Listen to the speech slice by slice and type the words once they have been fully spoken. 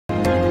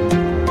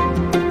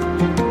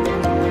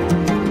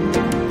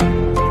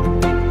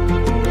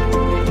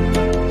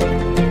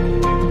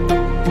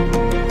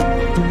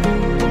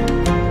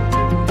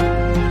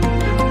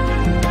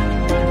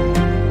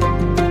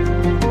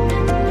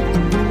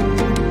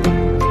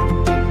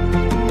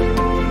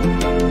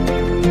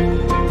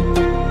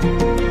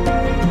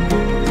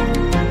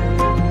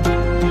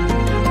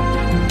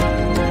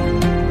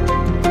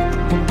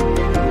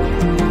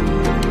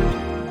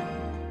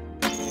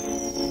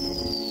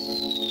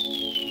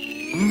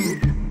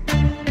The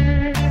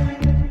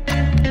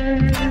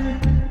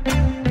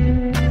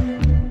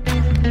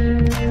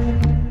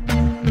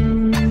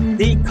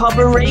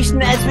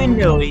corporation as we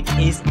know it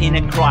is in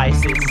a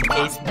crisis.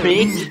 It's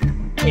big,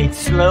 it's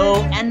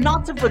slow, and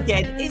not to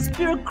forget, it's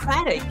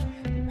bureaucratic.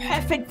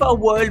 Perfect for a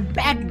world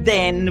back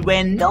then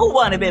when no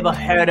one had ever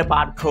heard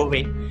about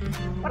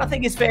COVID. But I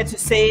think it's fair to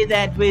say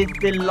that with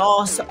the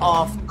loss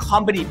of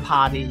company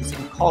parties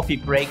and coffee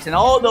breaks and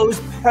all those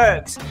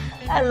perks,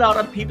 a lot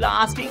of people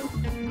are asking,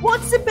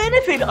 what's the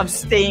benefit of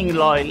staying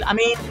loyal? I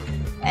mean,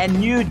 a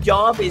new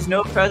job is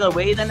no further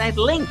away than that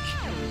link.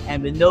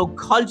 And with no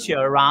culture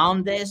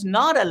around, there's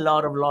not a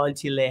lot of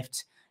loyalty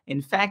left.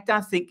 In fact,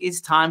 I think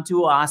it's time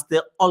to ask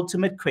the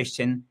ultimate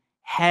question: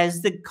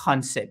 has the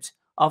concept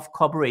of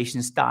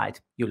corporations died?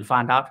 You'll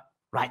find out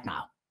right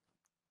now.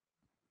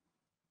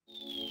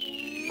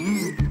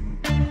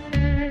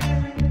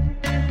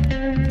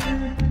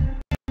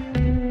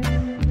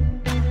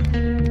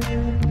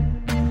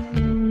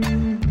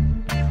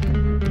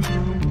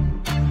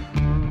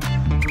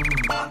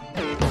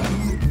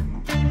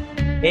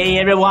 Hey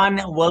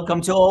everyone, welcome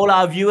to all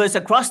our viewers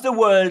across the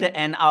world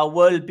and our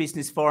World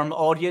Business Forum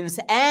audience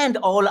and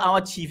all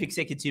our Chief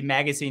Executive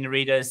Magazine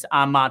readers.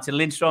 I'm Martin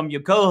Lindstrom, your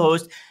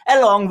co-host,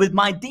 along with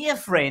my dear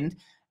friend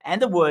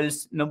and the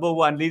world's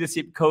 #1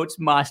 leadership coach,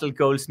 Marshall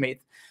Goldsmith.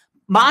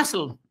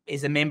 Marshall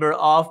is a member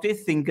of the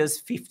Thinkers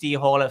 50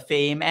 Hall of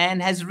Fame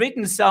and has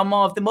written some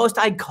of the most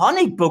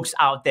iconic books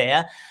out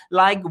there,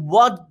 like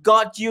What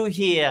Got You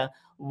Here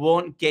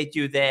Won't Get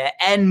You There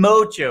and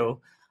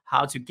Mojo,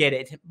 How to Get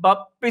It.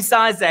 But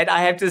besides that,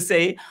 I have to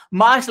say,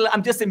 Marshall,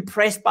 I'm just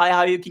impressed by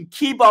how you can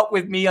keep up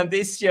with me on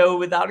this show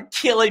without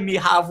killing me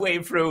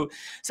halfway through.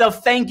 So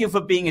thank you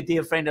for being a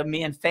dear friend of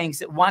me, and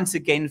thanks once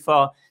again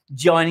for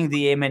joining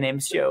the M&M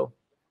show.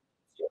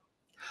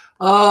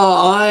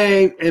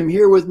 I am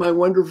here with my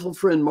wonderful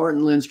friend,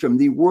 Martin Lindstrom,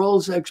 the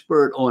world's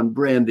expert on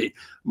branding.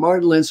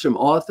 Martin Lindstrom,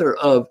 author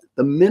of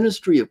The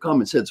Ministry of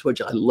Common Sense, which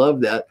I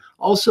love that,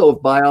 also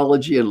of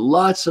biology and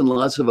lots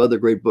of other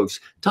great books.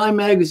 Time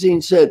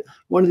magazine said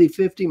one of the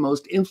 50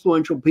 most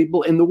influential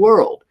people in the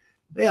world.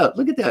 Yeah,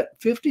 look at that,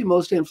 50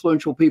 most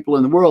influential people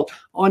in the world.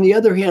 On the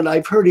other hand,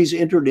 I've heard he's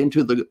entered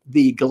into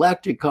the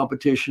galactic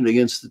competition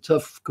against the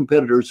tough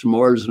competitors from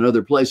Mars and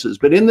other places.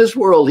 But in this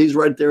world, he's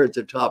right there at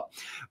the top.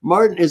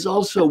 Martin is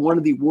also one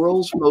of the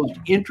world's most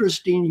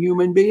interesting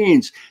human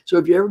beings. So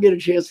if you ever get a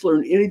chance to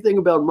learn anything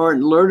about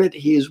Martin, learn it.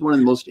 He is one of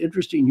the most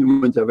interesting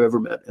humans I've ever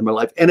met in my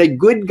life. And a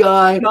good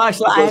guy.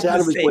 Marshall,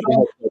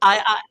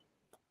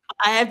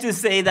 I have to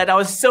say that I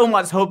was so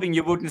much hoping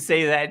you wouldn't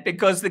say that,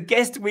 because the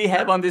guests we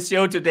have on the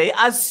show today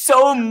are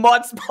so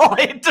much more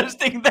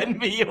interesting than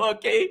me,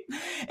 okay?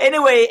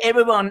 Anyway,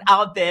 everyone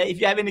out there, if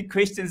you have any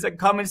questions or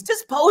comments,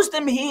 just post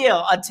them here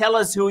or tell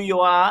us who you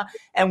are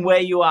and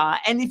where you are.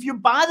 And if you,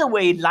 by the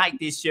way, like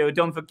this show,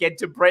 don't forget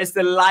to press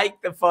the like,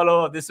 the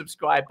follow, or the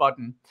subscribe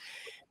button.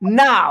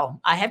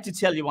 Now, I have to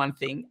tell you one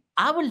thing.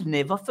 I will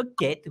never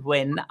forget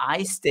when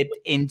I stepped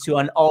into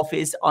an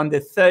office on the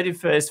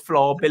 31st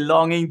floor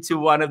belonging to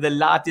one of the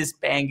largest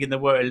banks in the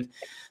world.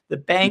 The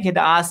bank had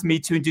asked me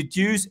to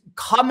introduce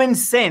common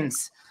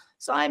sense.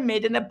 So I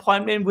made an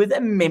appointment with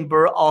a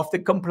member of the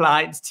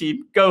compliance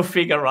team. Go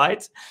figure,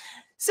 right?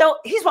 So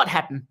here's what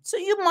happened. So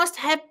you must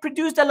have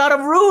produced a lot of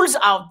rules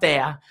out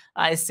there,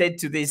 I said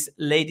to this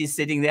lady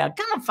sitting there,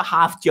 kind of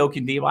half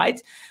jokingly, right?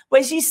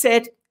 Where she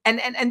said,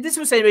 and this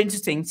was very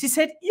interesting. She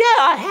said, yeah,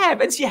 I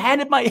have. And she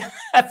handed my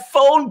a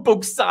phone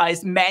book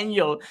size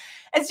manual.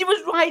 And she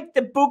was right.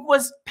 The book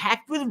was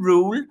packed with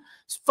rules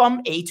from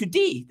A to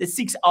D. The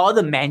 6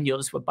 other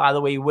manuals were, by the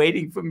way,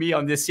 waiting for me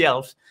on the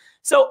shelf.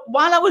 So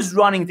while I was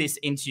running this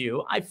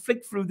interview, I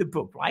flicked through the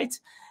book, right?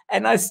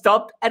 And I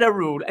stopped at a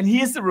rule. And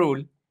here's the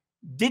rule.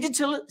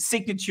 Digital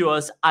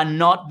signatures are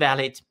not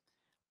valid.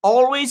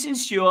 Always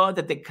ensure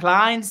that the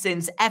client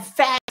sends a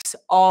fax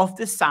of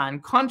the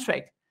signed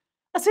contract.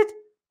 I said,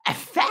 a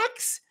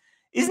fax?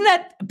 Isn't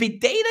that a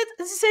bit dated?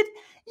 And she said,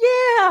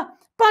 yeah,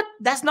 but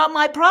that's not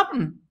my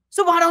problem.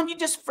 So why don't you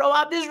just throw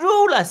out this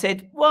rule? I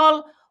said,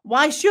 well,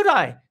 why should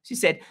I? She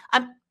said,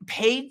 I'm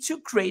paid to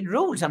create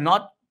rules. I'm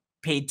not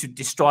paid to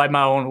destroy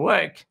my own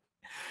work.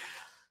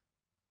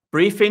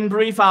 Brief in,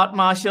 brief out,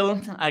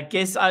 Marshall. I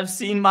guess I've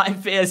seen my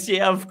fair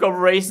share of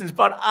corporations,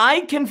 but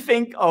I can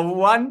think of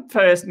one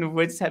person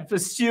which has for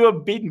sure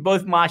beaten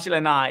both Marshall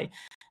and I.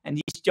 And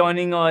he's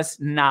joining us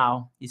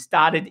now. He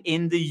started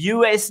in the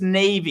US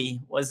Navy,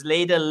 was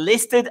later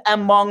listed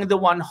among the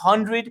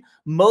 100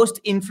 most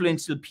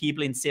influential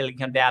people in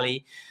Silicon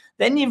Valley.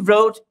 Then he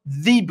wrote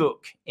the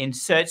book, In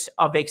Search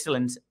of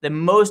Excellence, the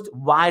most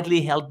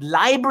widely held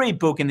library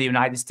book in the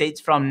United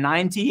States from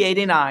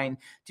 1989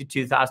 to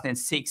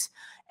 2006,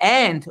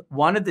 and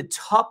one of the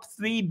top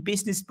 3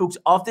 business books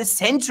of the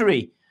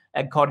century,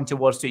 according to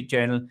Wall Street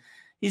Journal.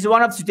 He's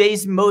one of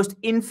today's most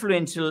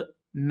influential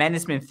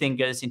management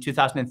thinkers. In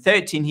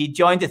 2013, he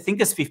joined the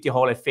Thinkers 50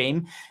 Hall of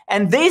Fame.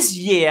 And this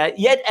year,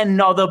 yet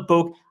another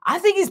book, I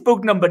think it's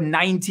book number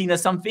 19 or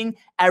something,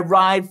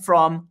 arrived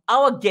from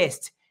our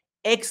guest,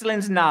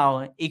 Excellence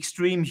Now,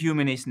 Extreme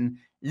Humanism.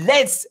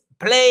 Let's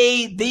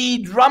play the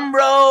drum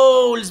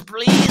rolls,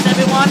 please,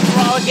 everyone, for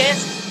our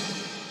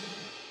guest.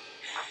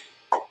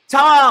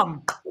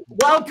 Tom,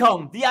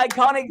 welcome. The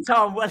iconic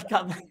Tom,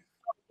 welcome.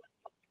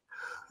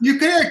 You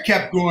could have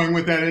kept going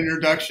with that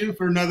introduction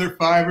for another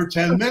 5 or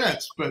 10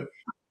 minutes, but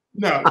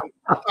no,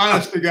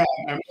 honest to God,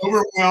 I'm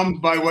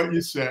overwhelmed by what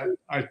you said.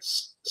 I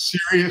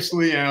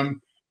seriously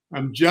am.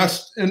 I'm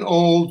just an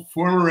old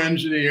former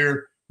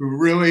engineer who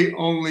really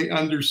only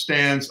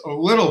understands a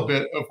little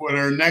bit of what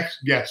our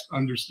next guest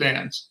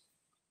understands.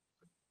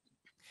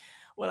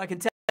 Well, I can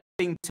tell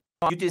you,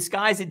 Tom, you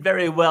disguise it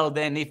very well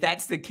then, if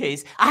that's the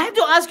case. I have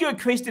to ask you a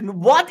question.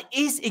 What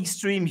is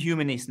extreme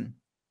humanism?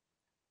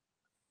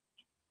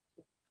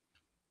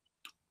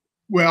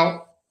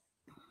 Well,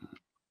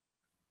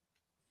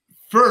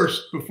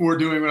 first, before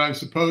doing what I'm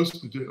supposed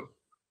to do,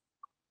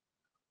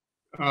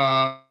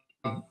 I'm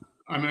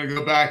going to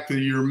go back to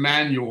your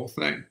manual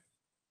thing.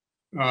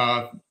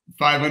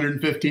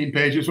 515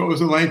 pages. What was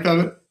the length of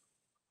it?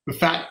 The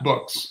fat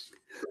books.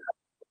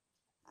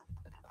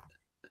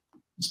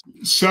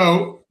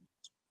 So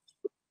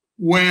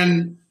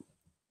when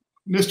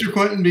Mr.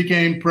 Clinton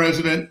became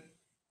president,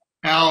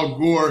 Al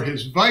Gore,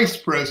 his vice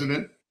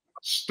president,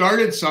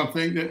 started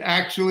something that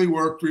actually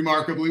worked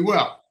remarkably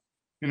well.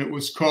 And it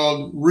was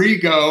called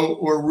REGO,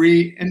 or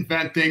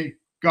Reinventing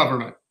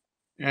Government.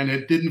 And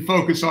it didn't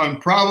focus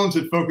on problems.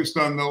 It focused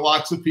on the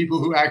lots of people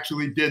who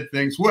actually did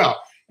things well.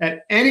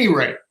 At any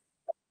rate,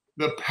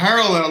 the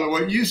parallel to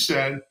what you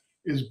said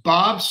is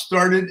Bob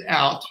started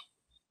out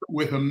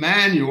with a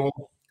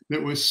manual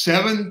that was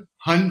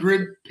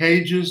 700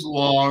 pages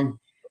long,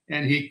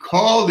 and he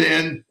called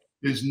in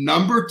his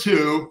number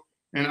 2,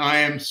 and I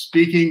am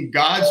speaking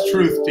God's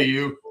truth to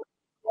you,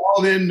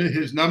 called in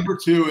his number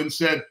 2 and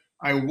said,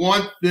 I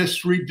want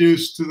this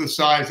reduced to the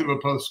size of a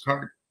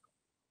postcard,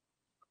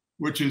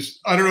 which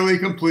is utterly,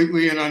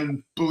 completely,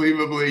 and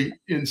unbelievably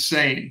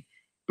insane.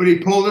 But he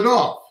pulled it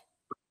off.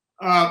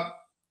 I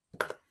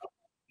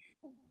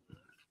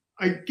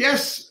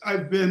guess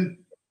I've been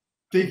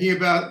thinking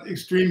about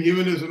extreme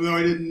humanism, though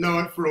I didn't know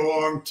it for a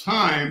long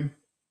time.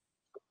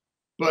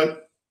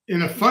 But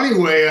in a funny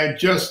way, I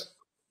just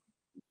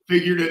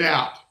figured it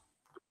out.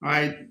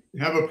 I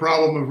have a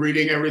problem of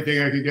reading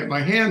everything I could get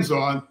my hands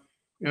on.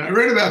 And I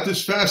read about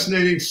this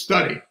fascinating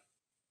study.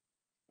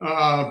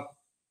 A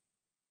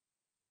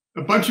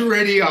bunch of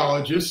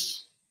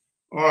radiologists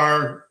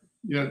are,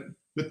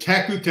 the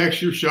tech who takes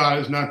your shot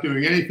is not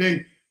doing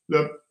anything.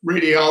 The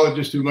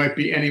radiologist who might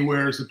be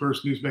anywhere is the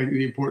person who's making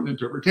the important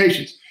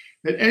interpretations.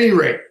 At any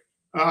rate,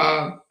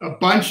 a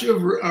bunch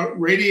of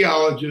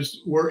radiologists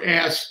were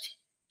asked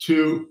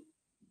to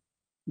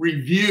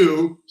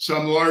review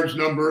some large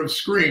number of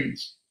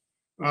screens.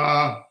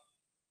 But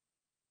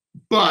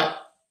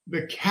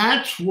the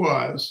catch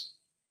was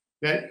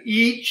that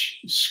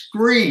each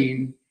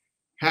screen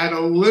had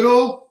a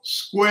little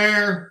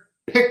square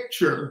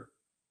picture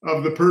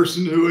of the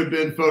person who had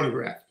been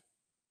photographed.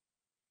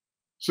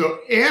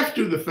 So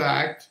after the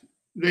fact,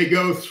 they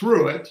go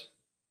through it,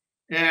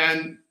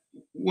 and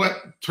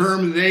what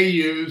term they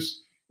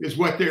use is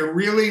what they're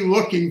really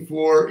looking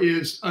for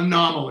is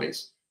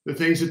anomalies, the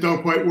things that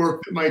don't quite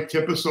work that might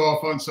tip us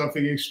off on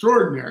something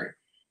extraordinary.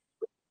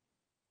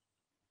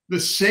 The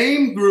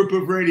same group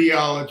of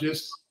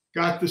radiologists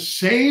got the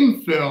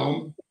same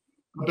film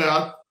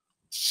about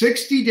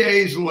 60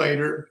 days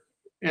later,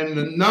 and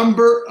the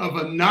number of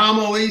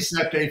anomalies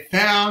that they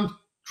found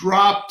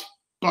dropped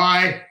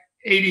by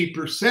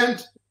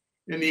 80%,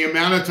 and the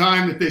amount of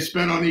time that they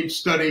spent on each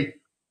study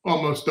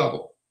almost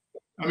doubled.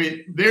 I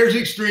mean, there's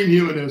extreme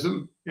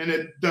humanism, and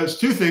it does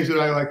two things that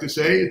I like to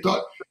say. It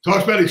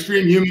talks about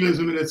extreme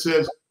humanism, and it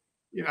says,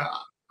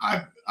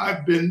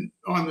 I've been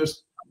on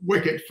this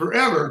wicket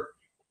forever.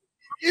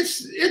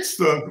 It's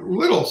the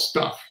little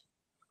stuff.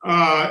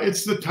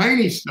 It's the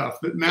tiny stuff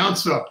that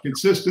mounts up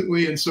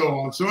consistently and so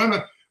on. So I'm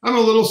a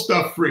little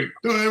stuff freak.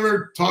 Don't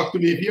ever talk to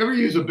me. If you ever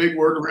use a big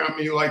word around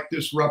me like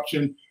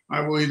disruption,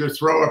 I will either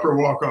throw up or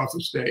walk off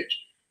the stage.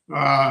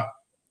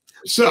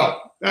 So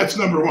that's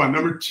number one.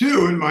 Number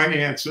two in my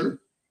answer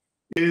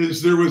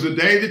is there was a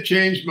day that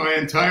changed my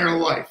entire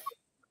life,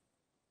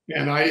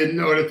 and I didn't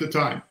know it at the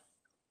time.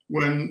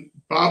 When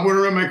Bob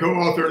Winterman, my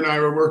co-author, and I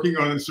were working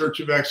on In Search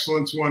of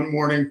Excellence one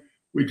morning,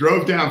 we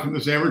drove down from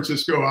the San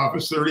Francisco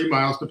office 30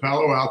 miles to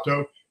Palo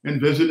Alto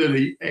and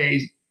visited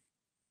a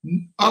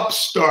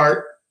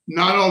upstart,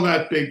 not all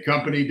that big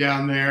company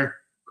down there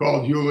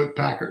called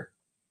Hewlett-Packard.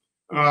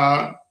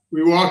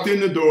 We walked in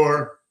the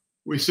door.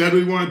 We said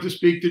we wanted to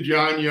speak to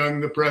John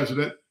Young, the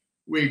president.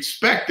 We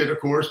expected, of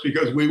course,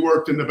 because we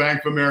worked in the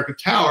Bank of America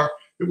Tower,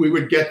 that we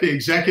would get the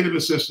executive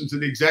assistant to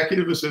the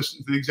executive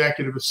assistant to the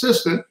executive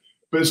assistant.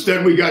 But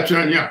instead, we got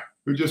John Young,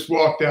 who just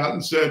walked out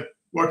and said,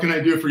 "What can I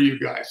do for you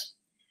guys?"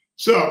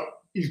 So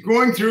he's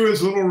going through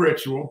his little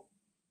ritual,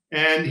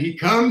 and he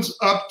comes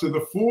up to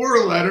the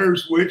four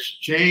letters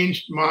which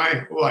changed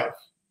my life.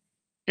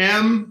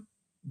 MBWA,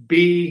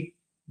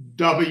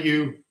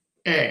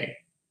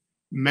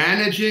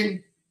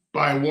 managing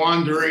by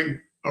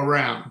wandering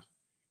around.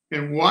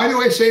 And why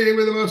do I say they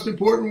were the most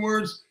important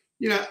words?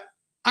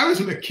 I was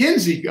a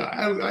McKinsey guy.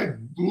 I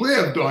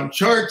lived on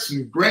charts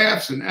and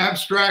graphs and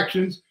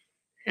abstractions,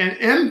 and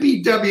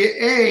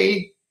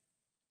MBWA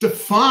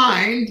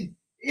defined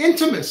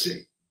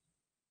intimacy.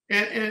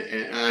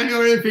 And I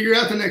know I didn't figure it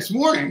out the next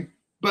morning,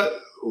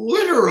 but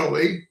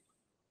literally,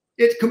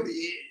 I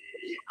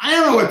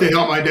don't know what the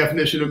hell my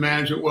definition of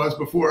management was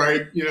before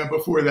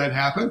that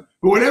happened,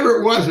 but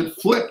whatever it was, it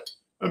flipped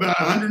about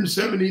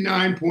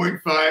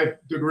 179.5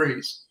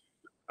 degrees.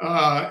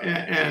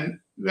 And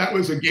that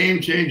was a game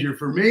changer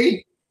for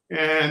me.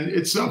 And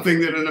it's something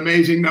that an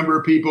amazing number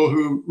of people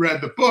who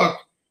read the book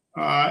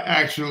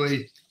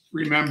actually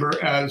remember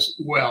as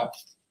well.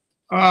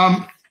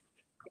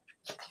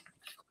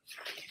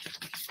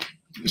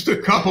 Just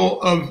a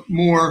couple of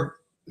more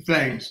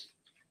things.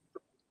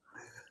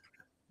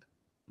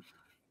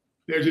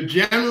 There's a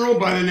general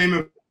by the name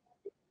of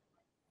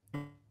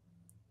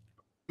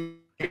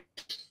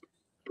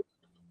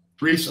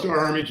three-star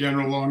Army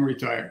general, long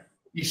retired.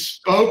 He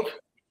spoke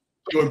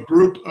to a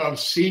group of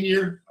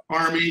senior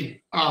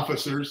Army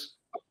officers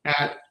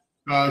at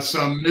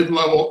some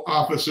mid-level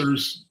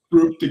officers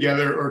group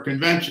together or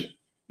convention.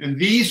 And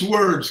these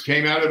words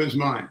came out of his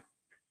mind.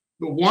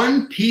 The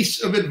one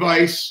piece of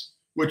advice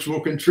which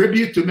will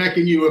contribute to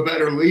making you a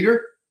better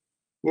leader,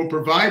 will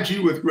provide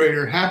you with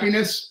greater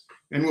happiness,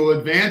 and will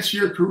advance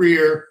your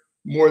career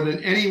more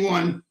than any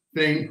one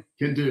thing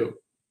can do.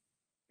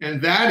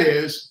 And that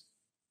is,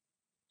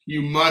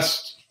 you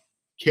must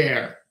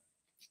care.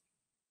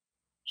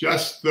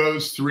 Just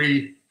those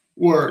three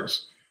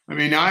words. I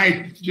mean,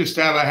 I just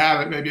have a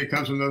habit, maybe it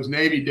comes from those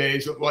Navy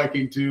days, of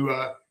liking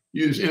to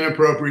use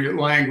inappropriate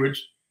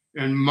language.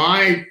 And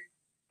my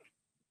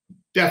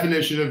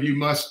definition of you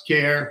must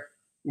care,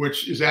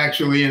 which is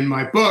actually in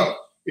my book,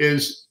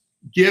 is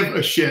give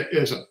a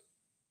shit-ism.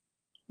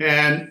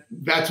 And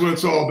that's what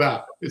it's all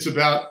about. It's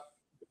about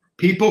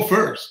people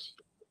first.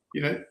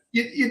 You know,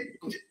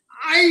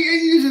 I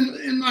use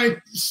in my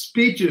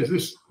speeches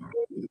this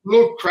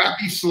little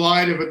crappy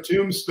slide of a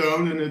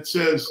tombstone, and it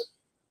says,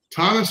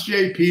 Thomas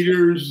J.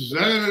 Peters,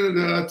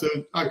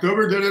 to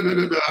October,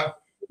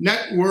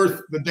 net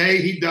worth the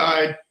day he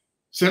died,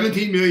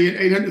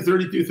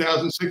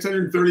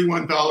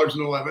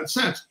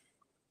 $17,832,631.11.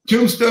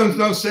 Tombstones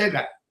don't say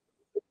that.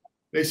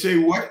 They say,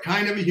 what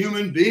kind of a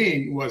human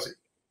being was he?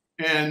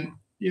 And,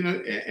 you know,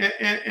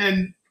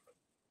 and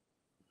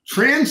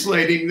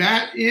translating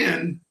that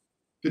in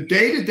the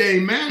day-to-day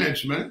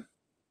management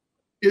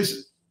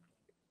is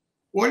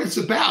what it's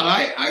about.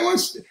 I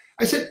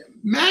said,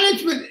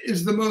 management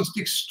is the most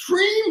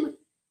extreme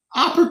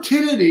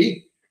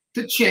opportunity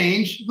to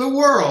change the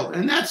world.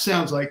 And that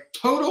sounds like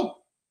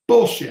total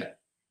bullshit.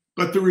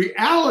 But the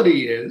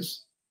reality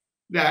is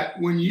that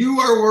when you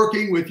are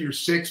working with your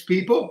 6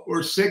 people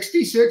or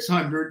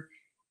 6,600,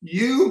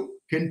 you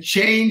can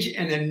change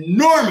an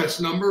enormous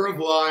number of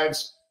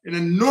lives, an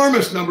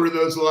enormous number of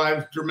those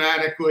lives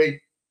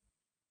dramatically,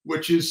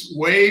 which is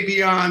way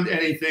beyond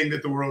anything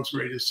that the world's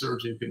greatest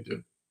surgeon can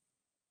do.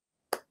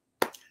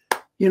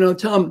 You know,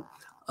 Tom,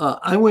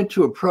 I went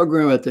to a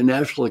program at the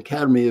National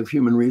Academy of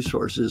Human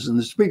Resources, and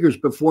the speakers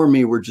before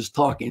me were just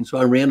talking, so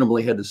I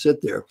randomly had to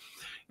sit there.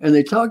 And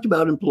they talked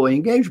about employee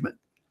engagement.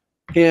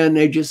 And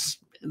they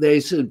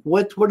said,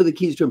 what are the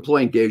keys to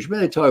employee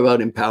engagement? They talk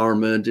about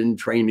empowerment and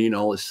training,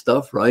 all this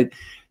stuff, right?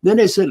 Then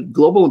they said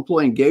global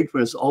employee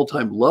engagement is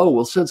all-time low.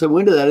 Well, since I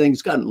went to that, I think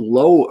it's gotten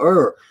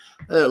lower.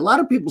 A lot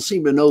of people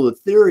seem to know the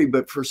theory,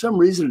 but for some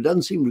reason, it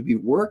doesn't seem to be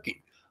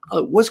working.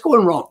 What's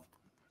going wrong?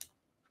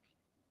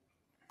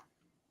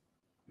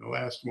 The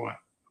last one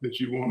that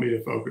you want me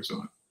to focus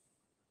on.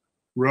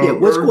 Yeah,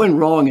 what's going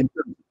wrong in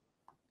terms of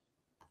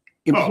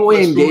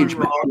employee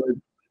engagement?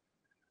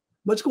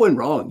 What's going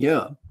wrong?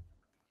 Yeah.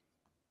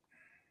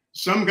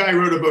 Some guy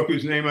wrote a book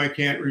whose name I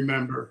can't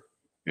remember.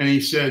 And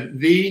he said,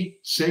 the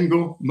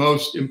single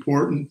most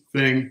important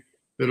thing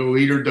that a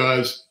leader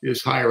does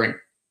is hiring.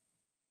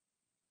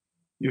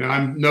 You know,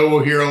 I know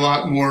we'll hear a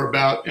lot more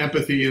about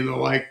empathy and the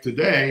like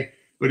today,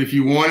 but if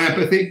you want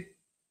empathy,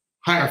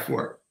 hire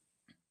for it.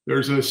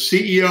 There's a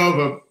CEO of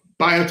a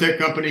biotech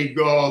company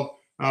called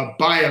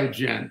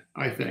Biogen,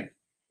 I think.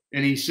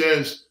 And he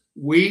says,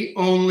 we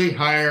only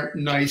hire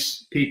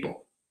nice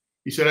people.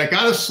 He said, I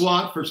got a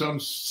slot for some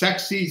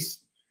sexy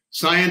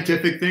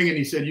scientific thing. And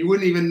he said, you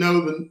wouldn't even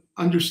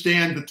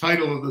understand the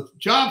title of the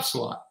job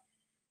slot.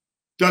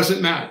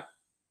 Doesn't matter.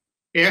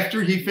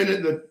 After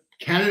the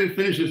candidate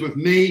finishes with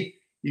me,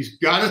 he's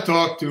got to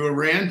talk to a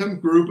random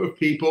group of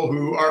people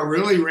who are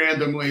really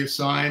randomly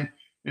assigned.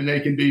 And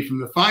they can be from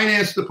the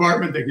finance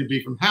department, they can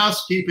be from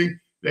housekeeping,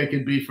 they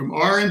can be from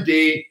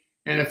R&D.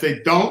 And if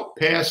they don't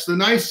pass the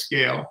NICE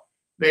scale,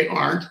 they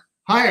aren't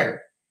hired.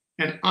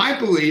 And I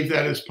believe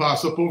that is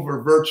possible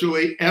for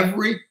virtually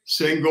every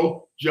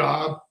single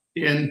job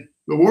in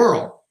the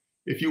world.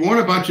 If you want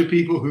a bunch of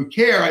people who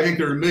care, I think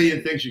there are a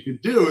million things you can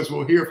do, as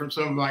we'll hear from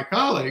some of my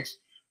colleagues.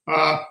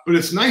 But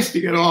it's nice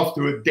to get off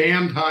to a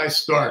damned high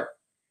start.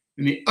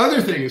 And the other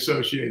thing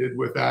associated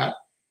with that,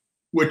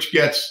 which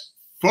gets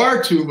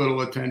far too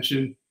little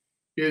attention,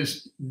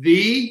 is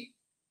the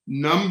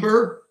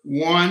number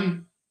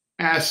one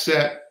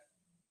asset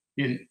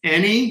in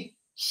any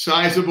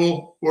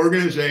sizable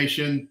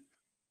organization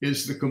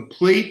is the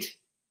complete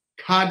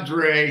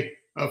cadre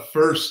of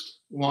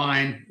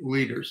first-line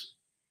leaders.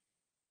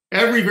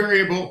 Every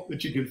variable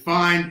that you can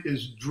find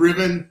is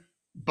driven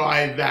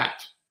by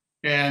that.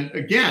 And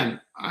again,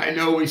 I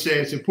know we say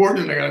it's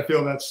important and I got to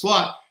fill that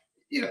slot.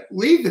 You know,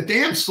 leave the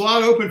damn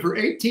slot open for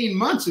 18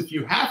 months if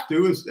you have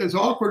to, as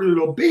awkward as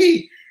it'll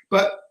be.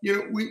 But, you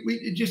know,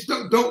 we just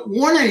don't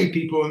want any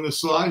people in the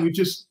slot who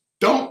just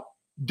don't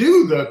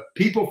do the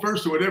people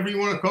first or whatever you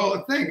want to call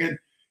it thing.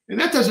 And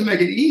that doesn't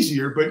make it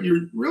easier, but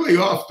you're really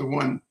off to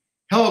one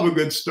hell of a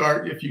good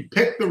start if you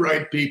pick the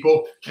right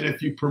people and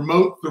if you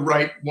promote the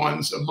right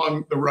ones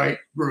among the right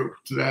group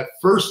to that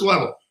first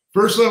level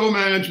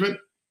management.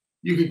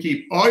 You can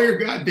keep all your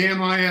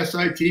goddamn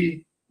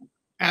ISIT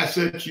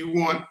assets you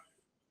want.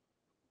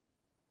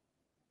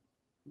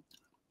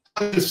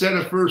 A set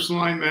of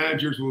first-line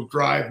managers will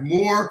drive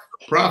more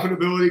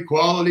profitability,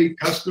 quality,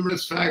 customer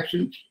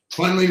satisfaction,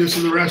 cleanliness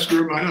of the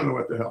restroom. I don't know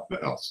what the hell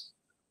else.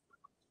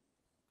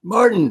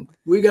 Martin,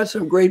 we got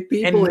some great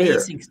people here.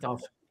 Amazing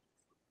stuff.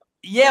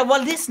 Yeah,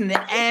 well, listen,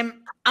 I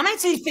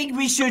actually think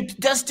we should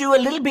just do a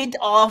little bit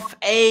of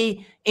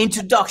a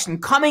introduction.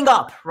 Coming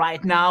up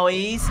right now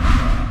is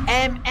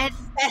a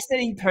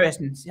fascinating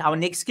person. Our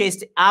next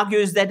guest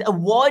argues that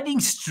avoiding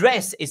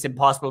stress is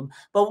impossible,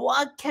 but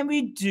what can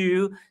we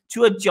do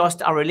to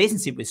adjust our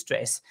relationship with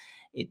stress?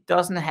 It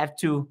doesn't have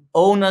to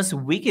own us,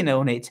 we can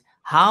own it.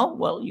 How?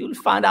 Well, you'll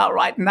find out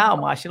right now,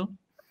 Marshall.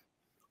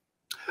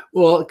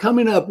 Well,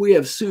 coming up, we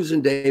have Susan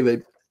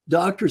David,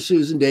 Dr.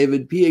 Susan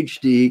David,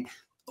 PhD,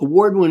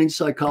 award-winning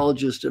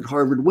psychologist at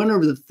Harvard, winner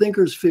of the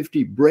Thinkers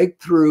 50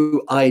 Breakthrough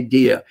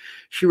Idea.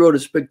 She wrote a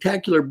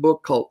spectacular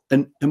book called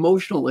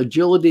Emotional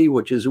Agility,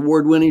 which is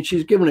award-winning.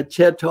 She's given a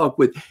TED Talk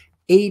with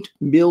 8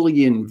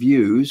 million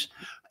views.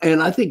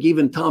 And I think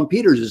even Tom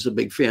Peters is a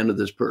big fan of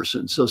this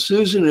person. So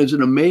Susan is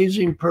an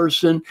amazing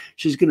person.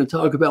 She's going to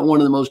talk about one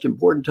of the most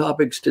important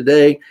topics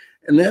today.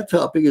 And that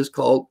topic is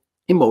called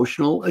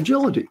emotional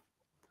agility.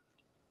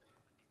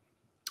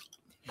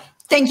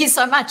 Thank you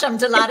so much. I'm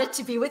delighted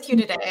to be with you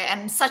today,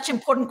 and such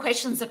important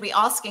questions that we're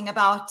asking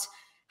about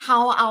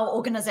how our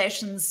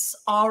organizations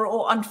are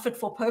or aren't fit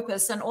for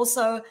purpose, and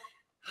also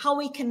how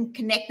we can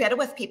connect better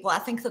with people. I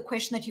think the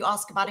question that you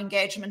ask about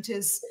engagement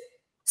is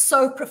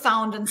so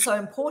profound and so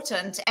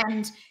important.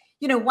 And,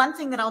 you know, one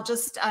thing that I'll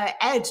just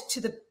add to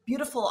the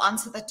beautiful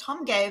answer that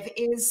Tom gave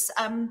is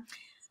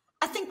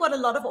I think what a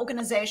lot of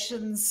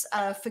organizations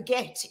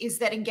forget is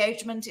that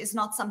engagement is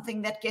not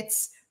something that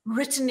gets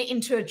written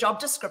into a job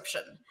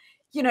description.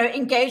 You know,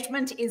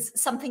 engagement is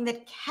something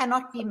that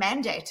cannot be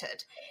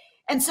mandated.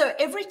 And so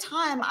every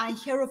time I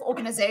hear of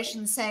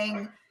organizations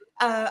saying,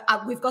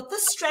 we've got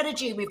this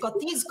strategy, we've got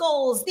these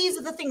goals, these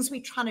are the things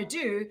we're trying to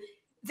do,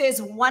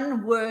 there's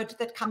one word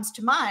that comes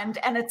to mind,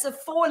 and it's a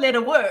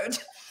 4-letter word,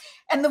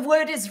 and the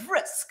word is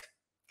risk.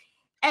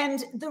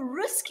 And the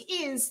risk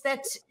is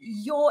that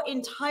your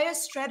entire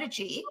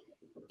strategy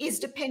is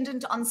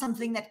dependent on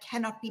something that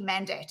cannot be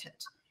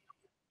mandated.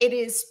 It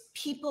is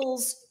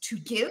people's to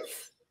give,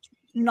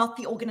 not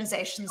the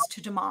organizations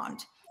to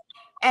demand.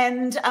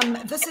 And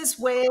this is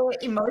where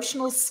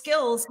emotional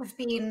skills have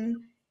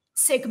been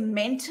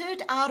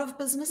segmented out of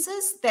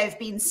businesses. They've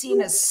been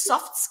seen as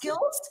soft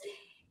skills,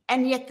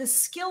 and yet the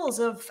skills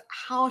of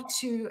how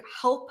to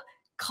help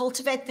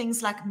cultivate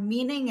things like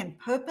meaning and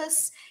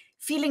purpose,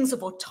 feelings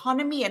of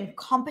autonomy and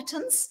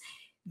competence,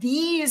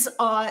 these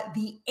are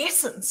the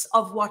essence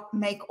of what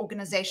make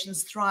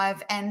organizations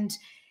thrive. And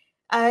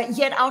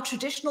yet our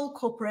traditional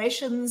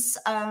corporations,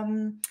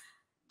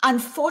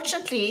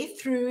 unfortunately,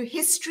 through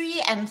history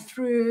and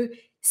through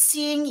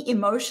seeing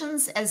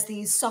emotions as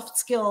these soft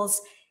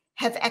skills,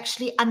 have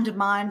actually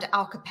undermined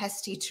our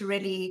capacity to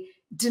really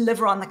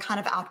deliver on the kind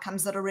of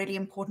outcomes that are really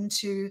important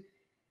to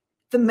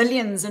the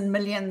millions and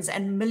millions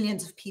and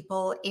millions of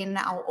people in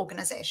our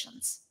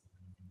organizations.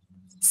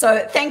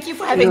 So thank you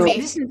for having me,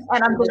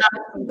 and I'm glad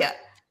to be here.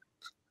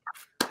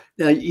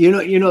 Now,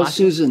 you know,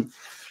 Susan,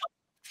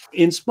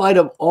 in spite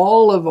of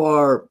all of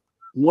our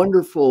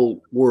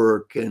wonderful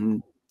work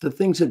and the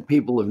things that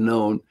people have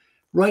known,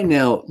 right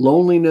now,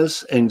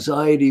 loneliness,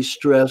 anxiety,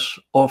 stress,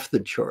 off the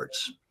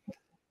charts.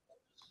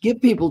 Give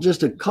people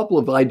just a couple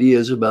of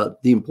ideas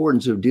about the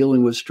importance of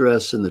dealing with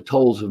stress and the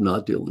tolls of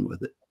not dealing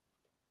with it.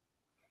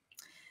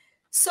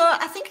 So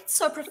I think it's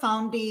so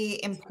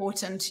profoundly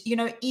important. You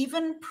know,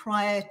 even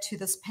prior to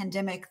this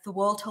pandemic, the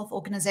World Health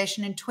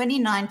Organization in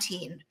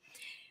 2019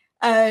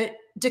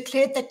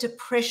 declared that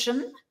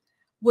depression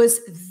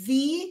was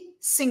the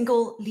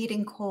single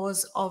leading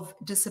cause of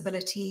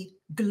disability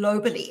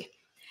globally,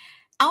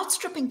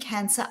 outstripping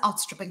cancer,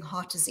 outstripping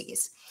heart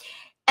disease.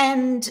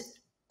 And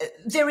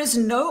there is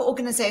no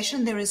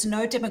organization, there is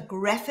no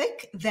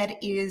demographic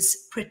that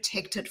is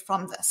protected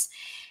from this.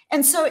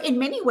 And so in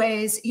many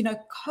ways, you know,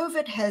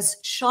 COVID has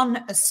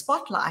shone a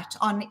spotlight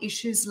on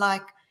issues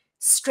like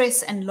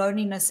stress and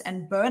loneliness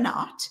and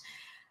burnout.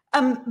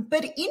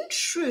 But in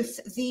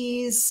truth,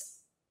 these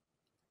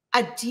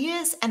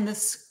ideas and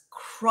this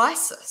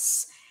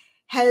crisis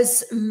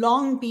has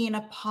long been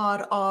a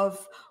part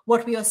of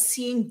what we are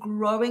seeing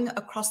growing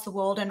across the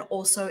world and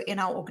also in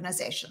our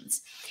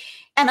organizations.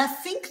 And I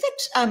think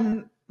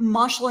that,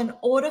 Marshall, in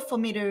order for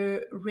me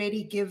to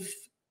really give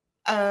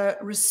a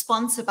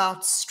response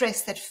about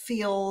stress that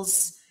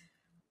feels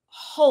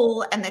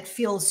whole and that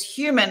feels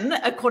human,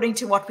 according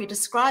to what we're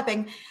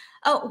describing,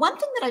 one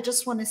thing that I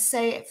just want to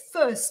say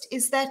first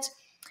is that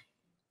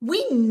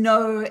we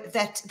know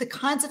that the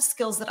kinds of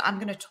skills that I'm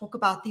going to talk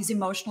about, these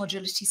emotional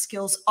agility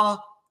skills,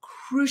 are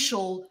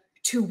crucial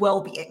to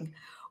well-being.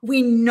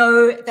 We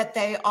know that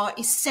they are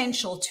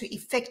essential to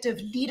effective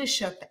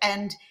leadership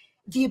and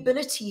the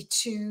ability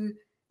to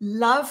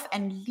love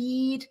and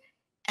lead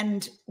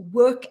and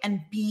work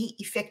and be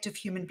effective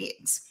human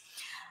beings.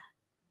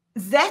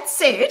 That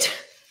said,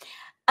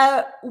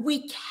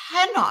 we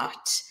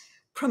cannot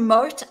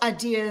promote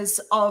ideas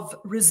of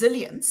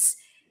resilience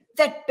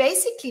that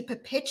basically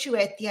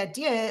perpetuate the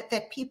idea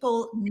that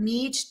people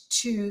need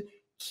to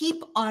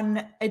keep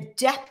on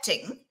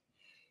adapting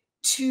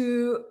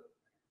to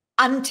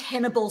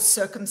untenable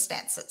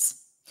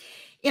circumstances.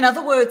 In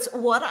other words,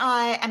 what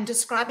I am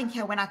describing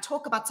here when I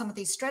talk about some of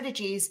these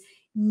strategies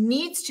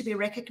needs to be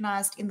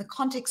recognized in the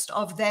context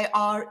of they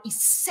are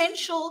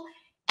essential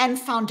and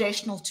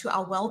foundational to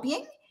our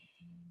well-being,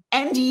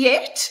 and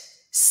yet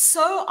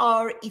so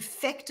are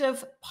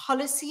effective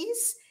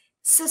policies,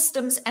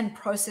 systems, and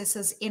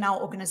processes in our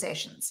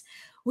organizations.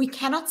 We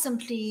cannot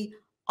simply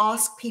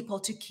ask people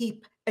to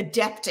keep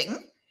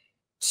adapting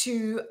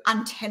to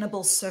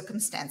untenable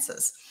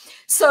circumstances.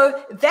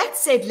 So that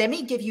said, let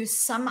me give you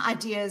some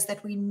ideas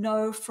that we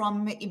know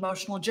from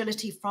emotional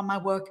agility, from my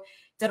work,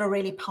 that are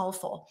really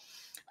powerful.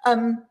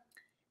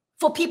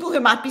 For people who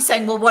might be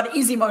saying, well, what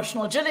is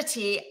emotional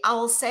agility?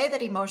 I'll say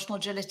that emotional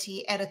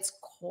agility at its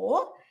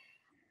core,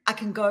 I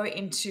can go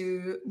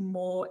into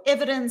more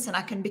evidence and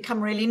I can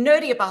become really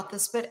nerdy about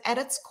this, but at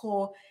its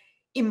core,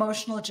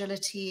 emotional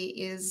agility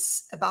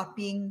is about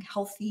being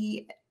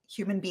healthy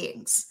human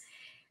beings,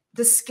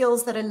 the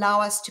skills that allow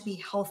us to be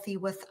healthy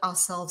with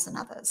ourselves and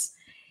others.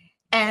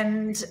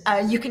 And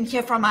you can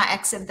hear from my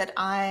accent that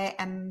I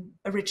am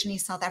originally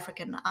South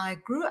African. I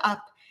grew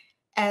up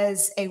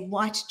as a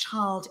white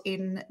child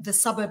in the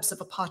suburbs of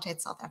apartheid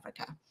South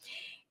Africa.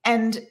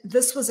 And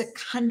this was a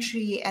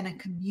country and a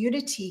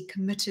community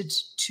committed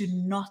to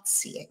not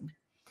seeing,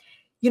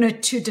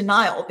 to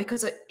denial,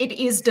 because it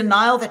is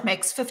denial that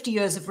makes 50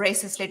 years of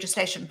racist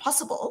legislation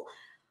possible,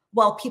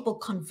 while people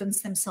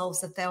convince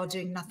themselves that they are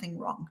doing nothing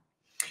wrong.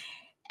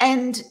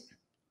 And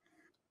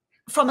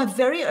from a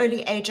very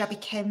early age, I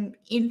became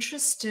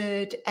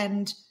interested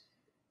and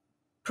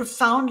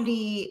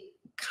profoundly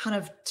kind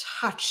of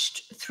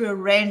touched through a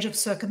range of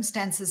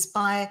circumstances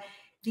by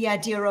the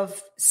idea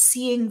of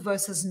seeing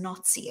versus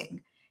not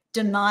seeing,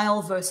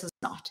 denial versus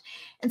not.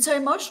 And so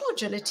emotional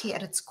agility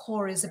at its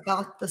core is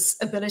about this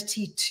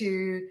ability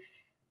to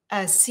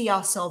see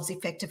ourselves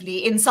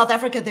effectively. In South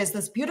Africa, there's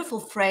this beautiful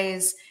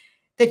phrase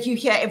that you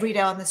hear every day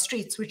on the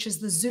streets, which is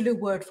the Zulu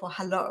word for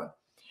hello.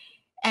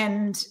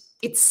 And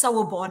it's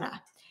sawubona.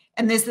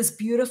 And there's this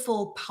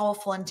beautiful,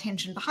 powerful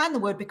intention behind the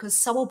word, because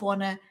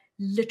sawubona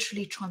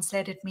literally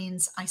translated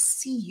means I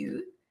see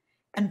you,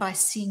 and by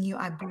seeing you,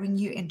 I bring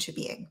you into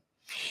being.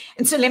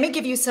 And so let me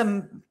give you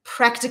some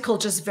practical,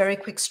 just very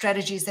quick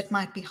strategies that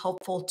might be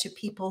helpful to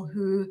people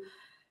who,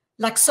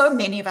 like so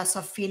many of us,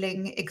 are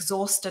feeling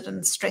exhausted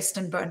and stressed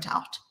and burnt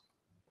out.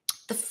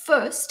 The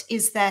first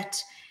is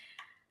that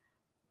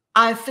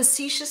I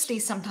facetiously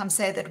sometimes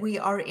say that we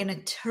are in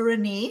a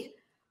tyranny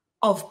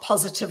of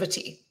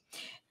positivity.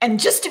 And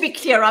just to be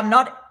clear, I'm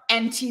not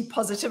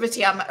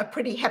anti-positivity. I'm a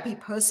pretty happy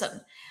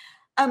person.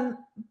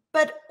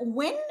 But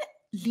when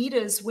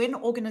leaders, when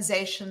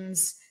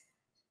organizations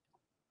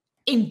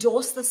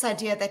endorse this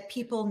idea that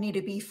people need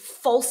to be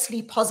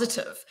falsely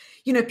positive,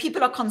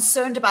 people are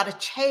concerned about a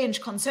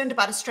change, concerned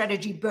about a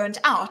strategy, burnt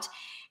out,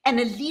 and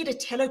a leader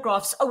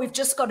telegraphs, oh, we've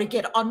just got to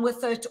get on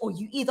with it, or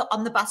you're either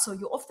on the bus or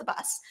you're off the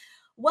bus.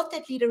 What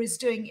that leader is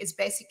doing is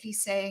basically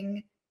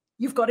saying,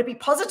 you've got to be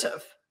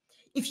positive.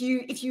 If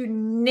you're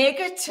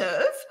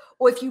negative,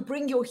 or if you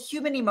bring your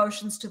human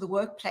emotions to the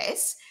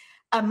workplace,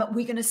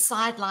 we're going to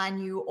sideline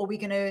you, or we're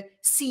going to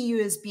see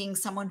you as being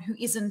someone who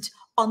isn't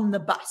on the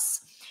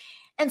bus.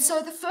 And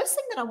so the first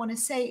thing that I want to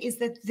say is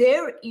that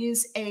there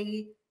is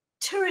a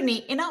tyranny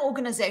in our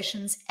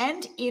organizations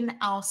and in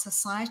our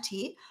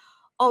society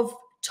of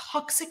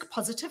toxic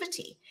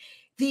positivity.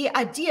 The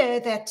idea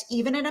that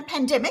even in a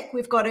pandemic,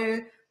 we've got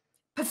to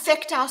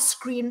perfect our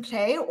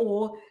screenplay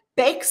or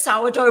bake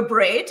sourdough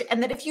bread,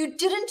 and that if you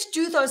didn't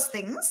do those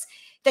things,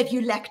 that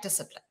you lack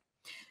discipline.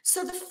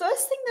 So the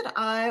first thing that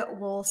I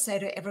will say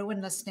to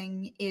everyone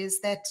listening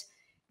is that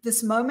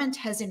this moment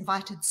has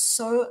invited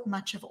so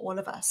much of all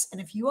of us.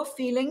 And if you are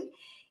feeling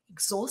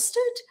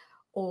exhausted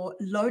or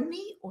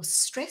lonely or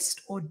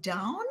stressed or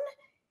down,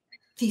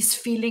 these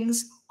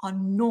feelings are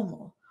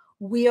normal.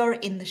 We are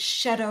in the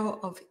shadow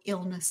of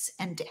illness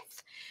and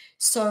death.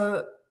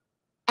 So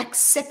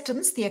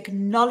acceptance, the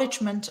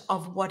acknowledgement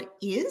of what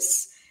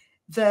is,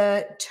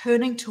 the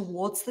turning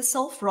towards the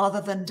self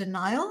rather than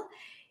denial,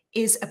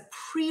 is a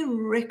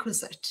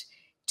prerequisite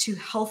to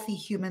healthy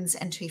humans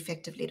and to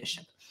effective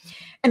leadership.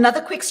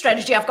 Another quick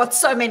strategy, I've got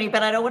so many,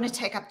 but I don't want to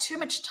take up too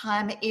much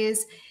time,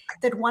 is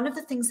that one of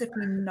the things that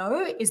we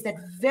know is that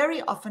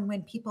very often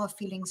when people are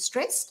feeling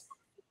stressed,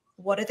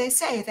 what do they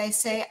say? They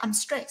say, I'm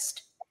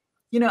stressed.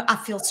 You know, I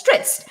feel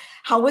stressed.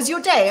 How was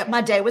your day?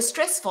 My day was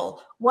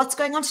stressful. What's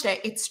going on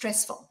today? It's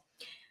stressful.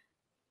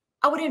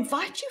 I would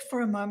invite you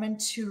for a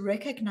moment to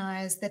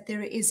recognize that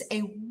there is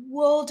a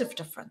world of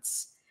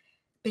difference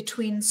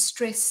between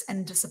stress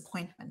and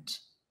disappointment,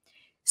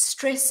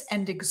 stress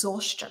and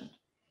exhaustion,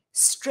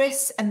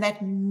 stress and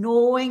that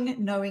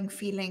knowing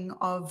feeling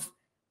of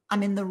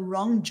I'm in the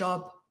wrong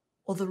job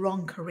or the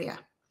wrong career.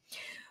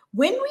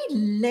 When we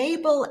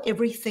label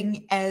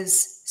everything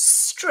as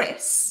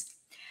stress,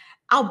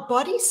 our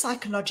body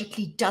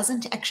psychologically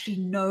doesn't actually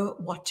know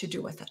what to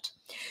do with it.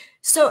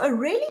 So a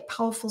really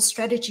powerful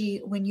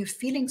strategy when you're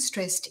feeling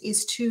stressed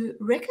is to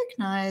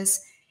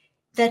recognize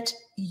that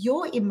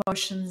your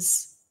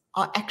emotions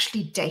are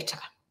actually data.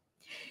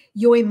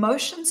 Your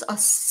emotions are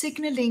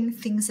signaling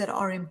things that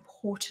are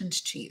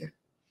important to you.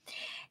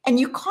 And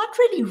you can't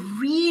really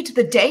read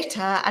the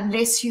data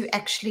unless you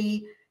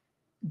actually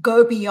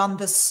go beyond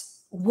this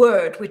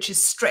word, which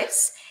is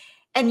stress,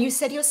 and you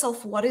say to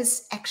yourself, what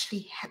is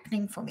actually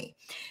happening for me?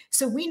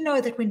 So we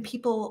know that when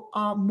people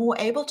are more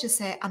able to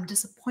say, I'm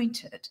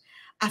disappointed,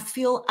 I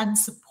feel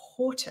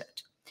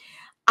unsupported,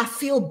 I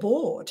feel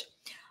bored,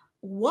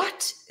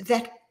 what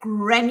that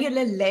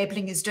granular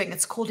labeling is doing,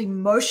 it's called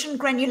emotion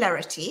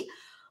granularity.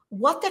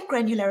 What that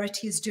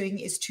granularity is doing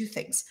is two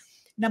things.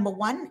 Number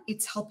one,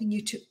 it's helping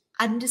you to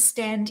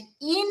understand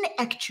in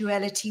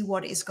actuality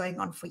what is going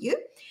on for you.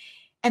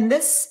 And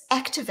this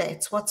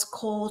activates what's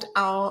called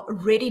our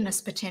readiness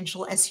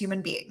potential as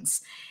human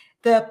beings,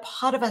 the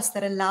part of us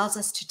that allows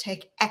us to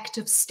take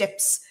active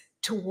steps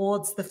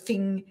towards the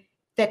thing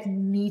that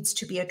needs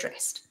to be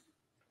addressed.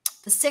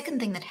 The second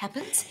thing that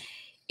happens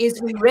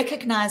is we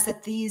recognize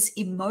that these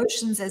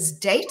emotions as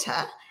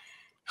data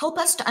help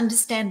us to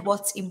understand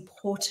what's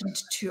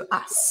important to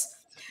us.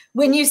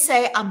 When you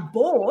say, I'm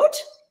bored,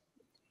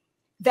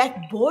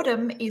 that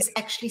boredom is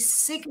actually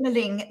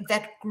signaling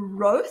that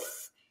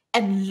growth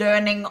and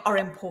learning are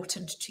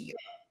important to you.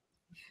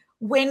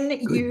 When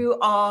you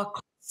are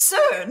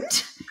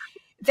concerned,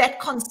 that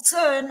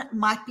concern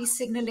might be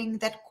signaling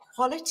that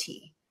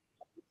quality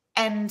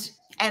and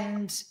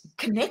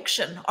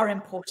connection are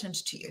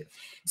important to you.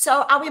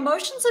 So our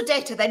emotions are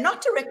data. They're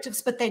not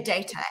directives, but they're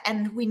data.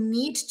 And we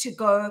need to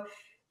go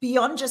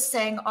beyond just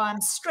saying, oh,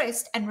 I'm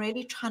stressed, and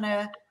really trying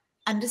to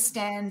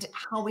understand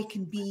how we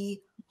can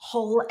be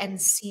whole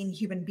and seen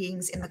human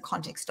beings in the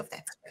context of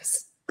that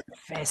stress.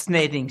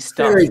 Fascinating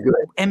stuff. Very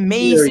good.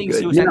 Amazing, Very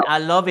good. Susan. Now, I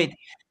love it.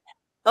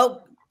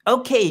 Oh,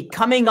 okay.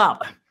 Coming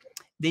up,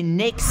 the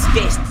next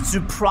guest,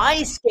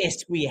 surprise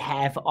guest we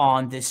have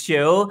on the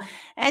show,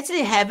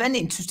 actually have an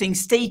interesting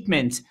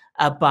statement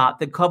about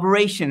the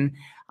corporation.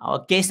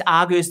 Our guest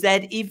argues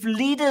that if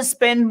leaders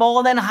spend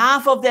more than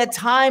half of their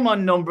time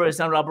on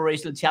numbers and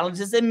operational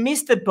challenges, they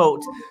miss the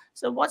boat.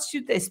 So what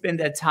should they spend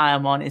their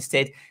time on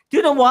instead? Do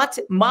you know what,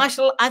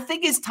 Marshall? I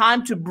think it's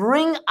time to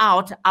bring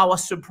out our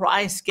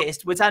surprise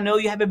guest, which I know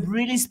you have a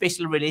really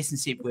special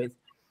relationship with.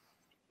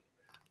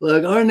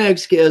 look, our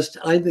next guest,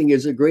 I think,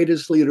 is the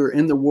greatest leader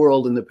in the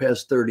world in the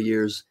past 30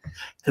 years.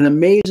 An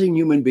amazing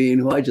human being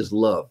who I just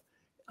love.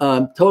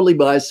 Totally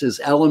biased is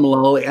Alan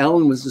Mulally.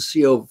 Alan was the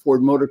CEO of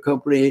Ford Motor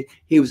Company.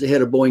 He was the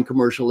head of Boeing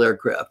Commercial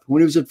Aircraft.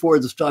 When he was at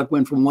Ford, the stock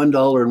went from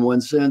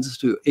 $1.01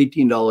 to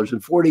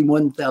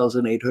 $18.40,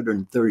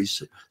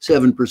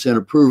 1,837%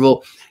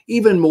 approval.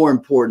 Even more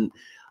important,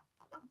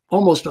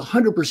 almost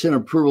 100%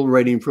 approval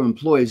rating from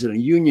employees in a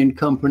union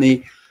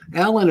company.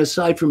 Alan,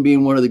 aside from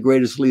being one of the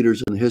greatest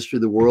leaders in the history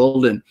of the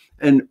world, and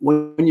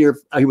 1 year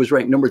he was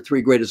ranked number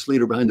 3 greatest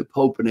leader behind the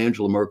Pope and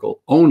Angela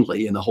Merkel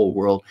only in the whole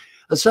world.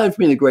 Aside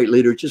from being a great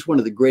leader, just one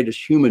of the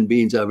greatest human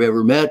beings I've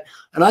ever met.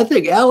 And I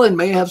think Alan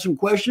may have some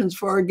questions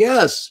for our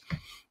guests.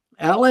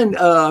 Alan,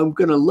 I'm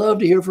going to love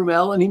to hear from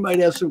Alan. He might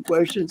have some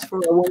questions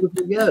for our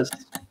wonderful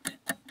guests.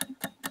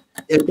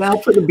 And now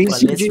for the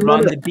BCG let's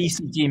run minute. the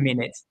BCG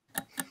minute.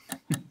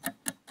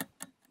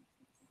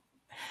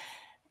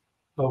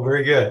 Oh,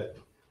 very good.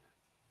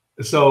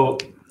 So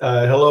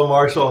hello,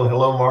 Marshall, and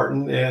hello,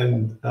 Martin,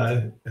 and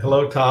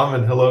hello, Tom,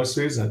 and hello,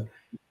 Susan.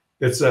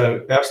 It's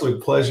an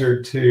absolute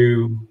pleasure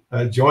to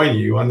join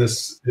you on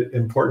this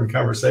important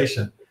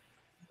conversation.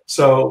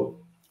 So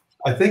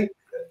I think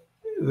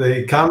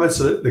the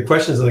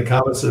questions and the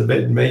comments that have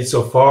been made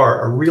so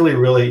far are really,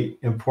 really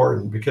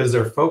important because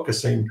they're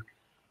focusing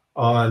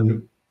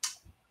on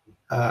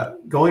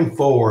going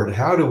forward.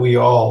 How do we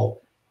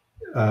all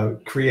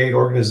create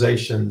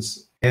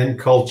organizations and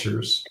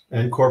cultures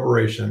and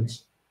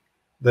corporations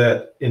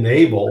that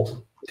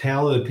enable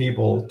talented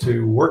people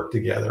to work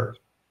together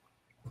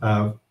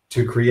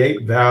to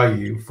create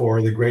value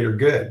for the greater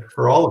good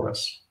for all of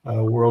us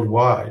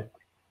worldwide?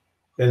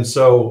 And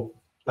so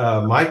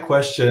my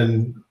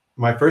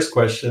first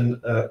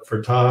question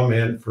for Tom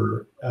and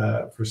for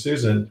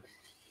Susan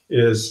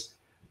is,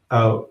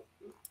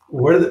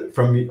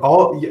 from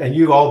all, and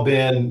you've all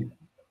been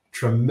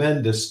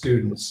tremendous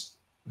students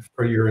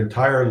for your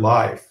entire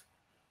life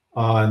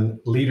on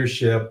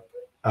leadership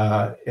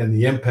and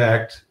the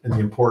impact and the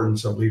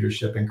importance of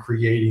leadership in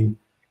creating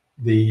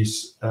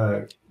these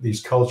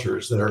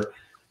cultures that are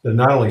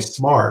not only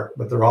smart,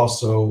 but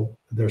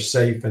they're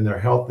safe and they're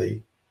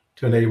healthy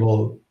to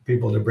enable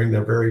people to bring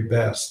their very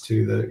best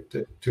to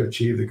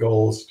achieve the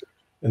goals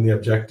and the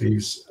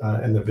objectives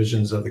and the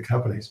visions of the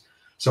companies.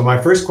 So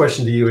my first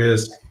question to you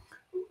is,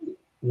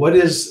 what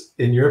is,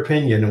 in your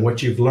opinion, and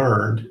what you've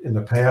learned in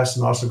the past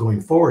and also going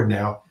forward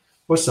now,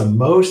 what's the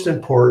most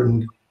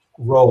important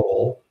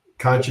role,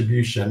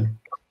 contribution,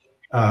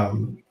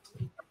 and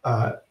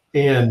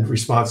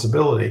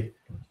responsibility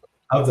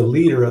of the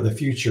leader of the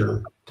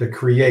future to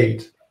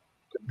create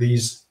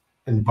these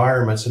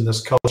environments and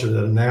this culture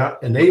that now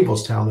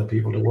enables talented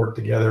people to work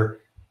together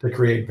to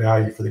create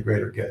value for the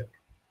greater good?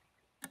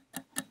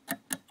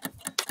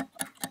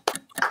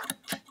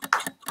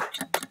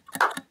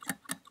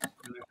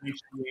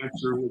 The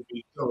answer would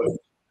be Philip.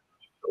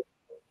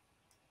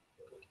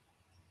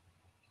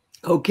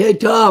 Okay,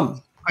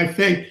 Tom. I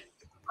think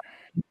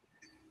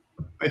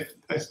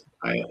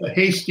a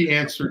hasty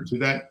answer to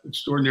that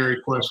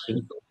extraordinary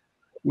question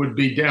would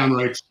be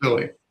downright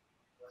silly.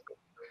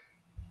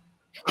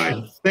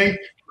 I think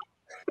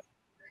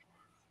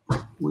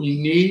we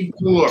need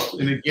to look,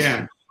 and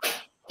again,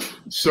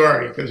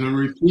 sorry, because I'm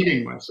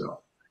repeating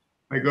myself.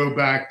 I go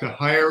back to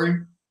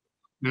hiring,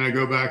 and I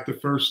go back to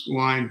first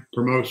line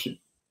promotion.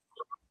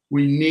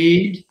 We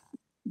need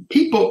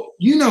people,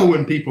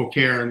 when people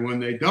care and when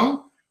they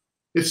don't.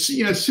 It's,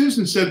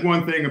 Susan said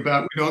one thing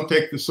about we don't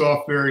take the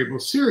soft variable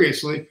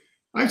seriously.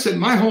 I said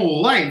my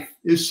whole life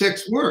is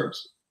 6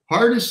 words.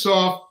 Hard is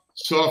soft,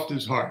 soft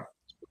is hard.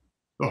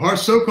 The hard,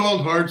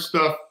 so-called hard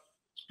stuff,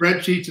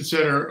 spreadsheets,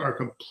 etc., are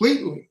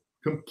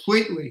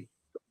completely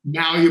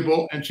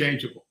malleable and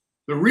changeable.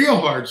 The real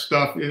hard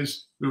stuff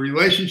is the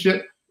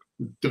relationship,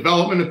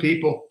 development of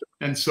people,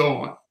 and so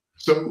on.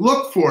 So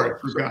look for it,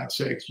 for God's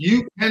sakes.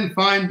 You can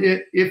find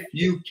it if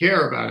you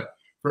care about it.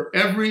 For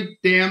every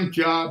damn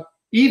job,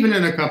 even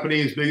in a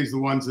company as big as the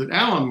ones that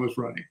Alan was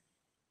running.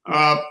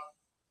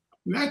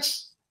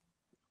 That's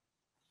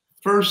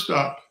first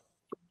up.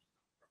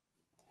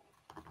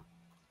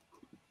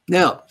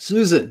 Now,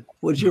 Susan,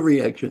 what's your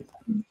reaction?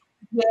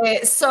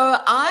 Yeah, so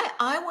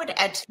I would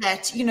add to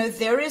that,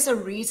 there is a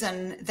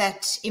reason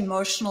that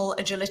emotional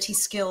agility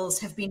skills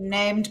have been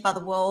named by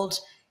the World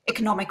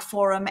Economic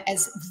Forum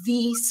as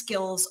the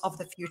skills of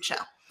the future.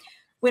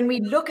 When we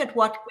look at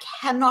what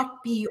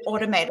cannot be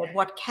automated,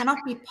 what cannot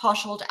be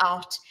parceled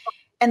out,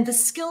 and the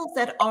skills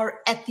that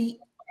are at the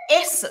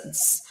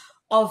essence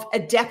of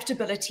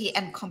adaptability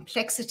and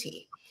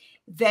complexity,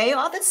 they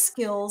are the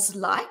skills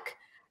like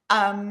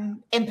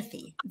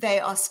empathy. They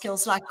are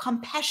skills like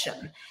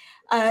compassion.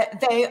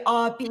 They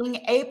are being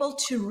able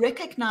to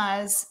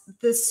recognize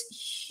this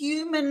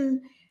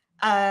human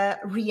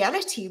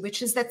reality,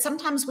 which is that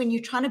sometimes when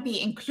you're trying to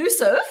be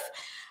inclusive,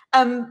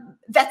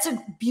 that's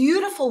a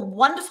beautiful,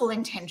 wonderful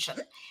intention.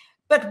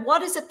 But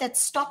what is it that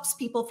stops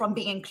people from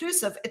being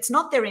inclusive? It's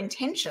not their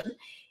intention.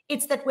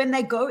 It's that when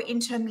they go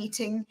into a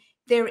meeting,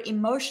 their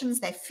emotions,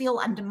 they feel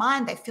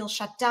undermined, they feel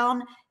shut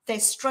down,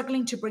 they're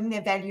struggling to bring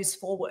their values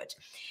forward.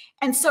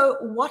 And so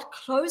what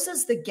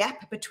closes the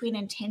gap between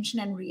intention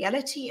and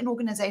reality in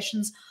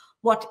organizations,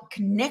 what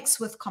connects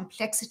with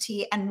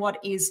complexity and what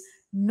is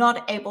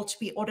not able to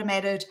be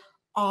automated,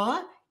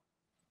 are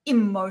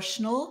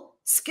emotional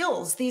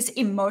skills, these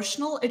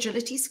emotional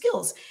agility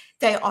skills.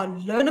 They are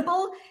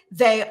learnable.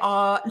 They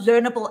are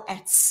learnable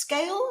at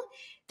scale.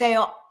 They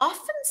are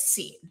often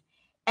seen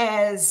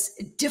as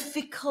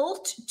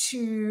difficult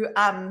to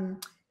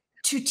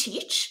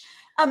teach.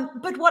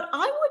 But what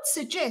I would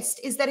suggest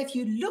is that if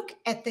you look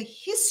at the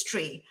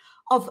history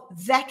of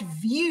that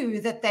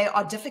view that they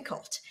are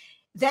difficult,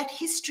 that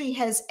history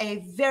has a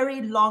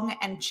very long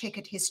and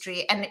checkered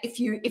history. And if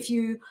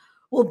you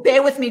will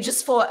bear with me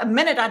just for a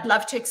minute, I'd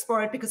love to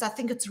explore it because I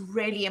think it's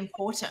really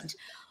important.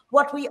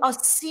 What we are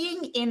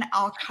seeing in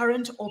our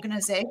current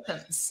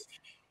organizations,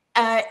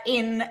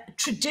 in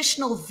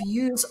traditional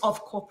views of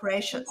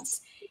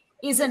corporations,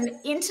 is an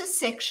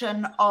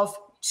intersection of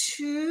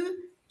 2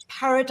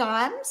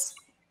 paradigms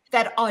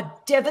that are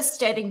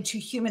devastating to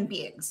human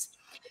beings.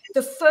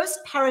 The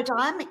first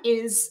paradigm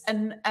is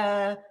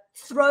a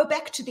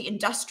throwback to the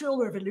Industrial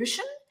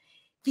Revolution,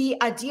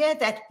 the idea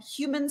that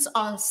humans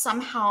are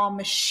somehow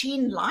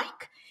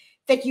machine-like,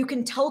 that you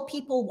can tell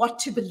people what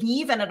to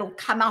believe and it'll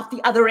come out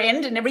the other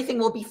end and everything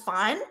will be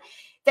fine,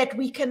 that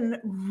we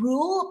can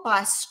rule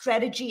by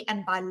strategy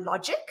and by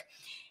logic.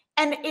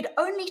 And it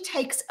only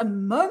takes a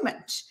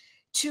moment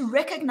to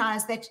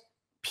recognize that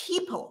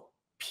people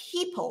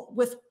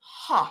with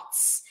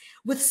hearts,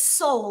 with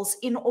souls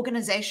in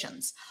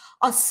organizations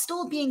are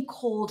still being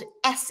called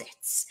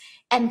assets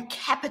and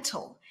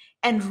capital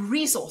and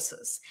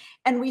resources.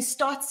 And we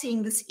start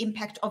seeing this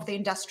impact of the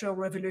Industrial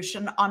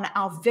Revolution on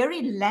our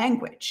very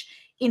language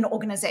in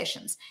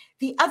organizations.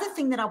 The other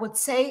thing that I would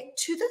say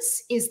to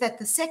this is that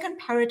the second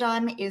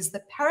paradigm is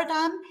the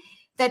paradigm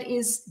that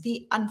is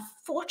the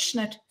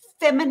unfortunate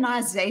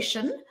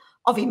feminization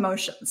of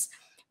emotions.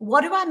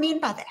 What do I mean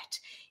by that?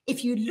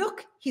 If you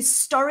look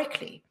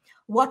historically,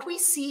 what we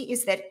see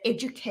is that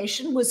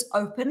education was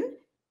open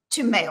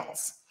to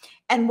males.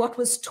 And what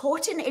was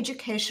taught in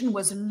education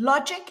was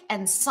logic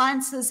and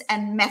sciences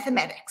and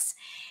mathematics.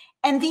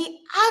 And the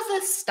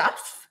other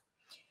stuff,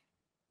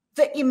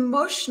 the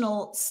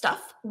emotional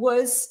stuff,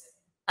 was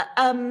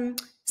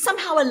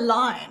somehow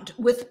aligned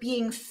with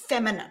being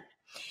feminine.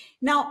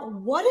 Now,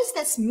 what does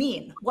this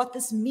mean? What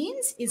this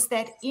means is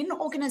that in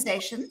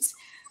organizations,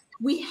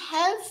 we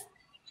have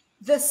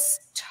this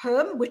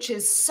term, which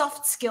is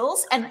soft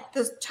skills. And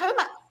the term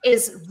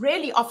is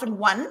really often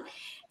one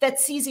that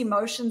sees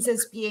emotions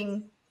as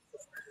being,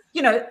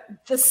 you know,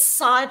 the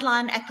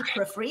sideline at the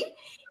periphery.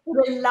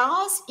 It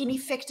allows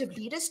ineffective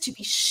leaders to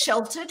be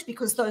sheltered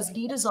because those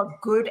leaders are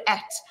good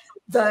at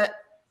the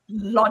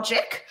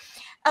logic.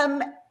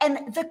 And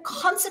the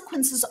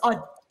consequences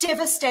are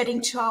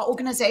devastating to our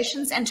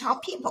organizations and to our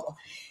people.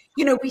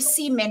 You know, we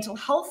see mental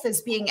health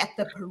as being at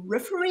the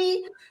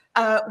periphery.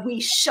 We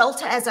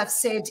shelter, as I've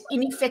said,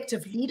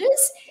 ineffective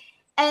leaders.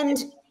 And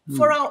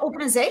for our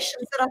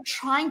organizations that are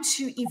trying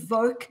to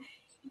evoke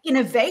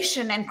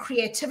innovation and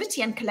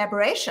creativity and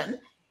collaboration,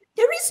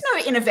 there is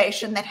no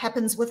innovation that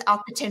happens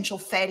without potential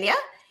failure.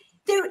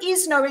 There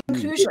is no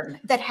inclusion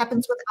that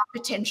happens without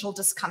potential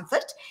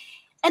discomfort.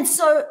 And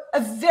so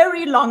a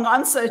very long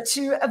answer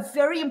to a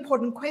very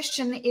important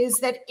question is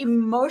that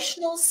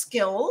emotional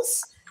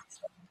skills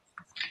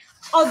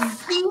are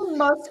the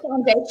most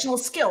foundational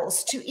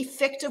skills to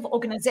effective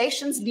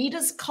organizations,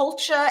 leaders,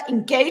 culture,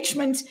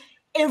 engagement,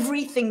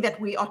 everything that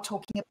we are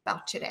talking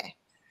about today.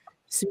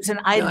 Susan,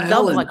 I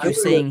love what you're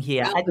saying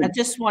here. I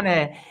just want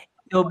to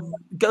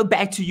go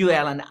back to you,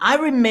 Alan. I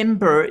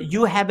remember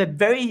you have a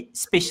very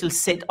special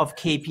set of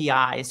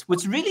KPIs,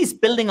 which really is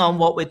building on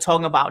what we're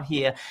talking about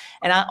here.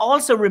 And I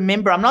also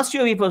remember, I'm not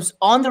sure if it was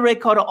on the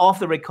record or off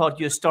the record,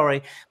 your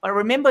story, but I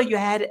remember you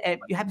have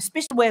a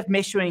special way of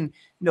measuring,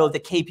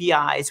 the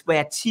KPIs,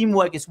 where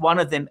teamwork is one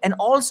of them, and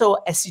also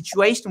a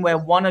situation where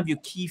one of your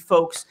key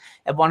folks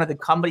at one of the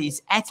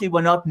companies actually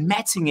were not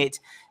matching it,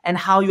 and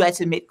how you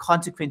actually made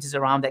consequences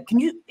around that. Can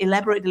you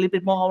elaborate a little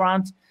bit more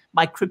around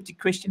my cryptic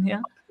question here?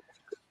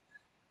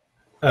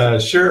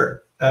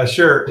 Sure.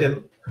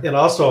 And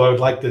also I would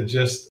like to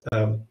just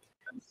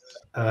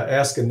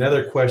ask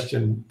another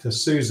question to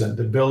Susan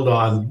to build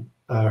on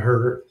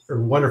her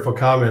wonderful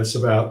comments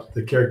about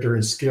the character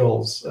and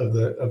skills of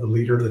the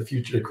leader of the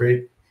future to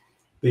create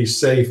these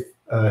safe,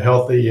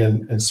 healthy,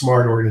 and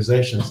smart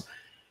organizations.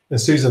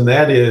 And Susan,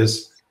 that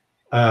is,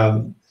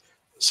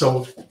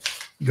 so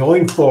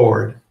going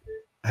forward,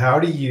 how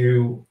do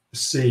you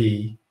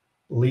see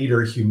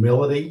leader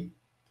humility,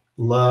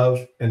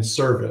 love, and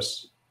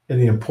service, and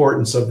the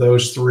importance of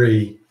those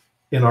three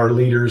in our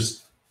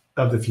leaders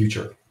of the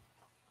future?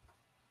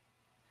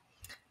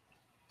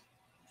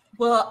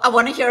 Well, I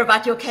want to hear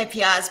about your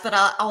KPIs, but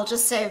I'll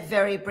just say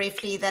very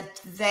briefly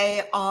that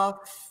they are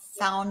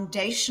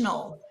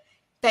foundational.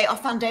 They are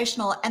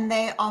foundational, and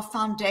they are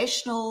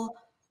foundational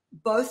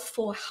both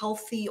for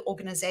healthy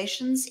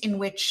organizations in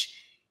which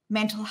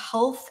mental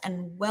health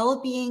and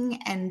well-being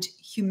and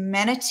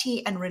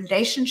humanity and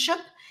relationship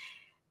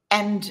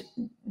and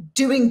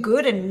doing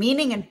good and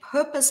meaning and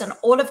purpose and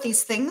all of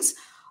these things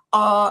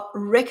are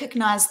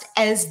recognized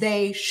as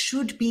they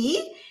should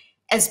be,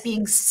 as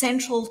being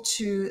central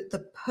to the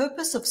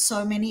purpose of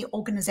so many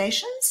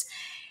organizations.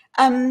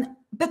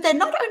 But they're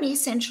not only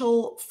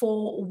essential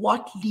for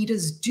what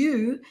leaders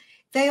do,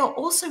 they are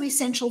also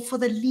essential for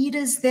the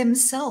leaders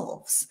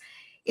themselves.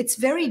 It's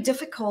very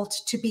difficult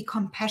to be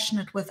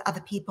compassionate with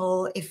other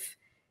people if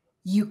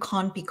you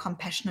can't be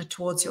compassionate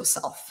towards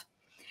yourself.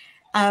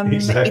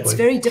 Exactly. It's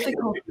very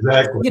difficult.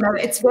 Exactly.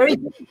 It's very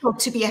difficult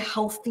to be a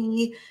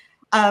healthy,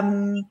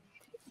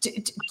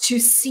 to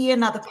see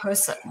another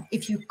person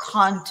if you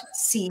can't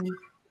see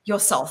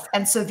yourself.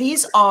 And so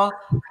these are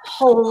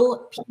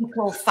whole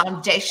people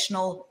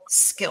foundational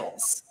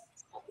skills.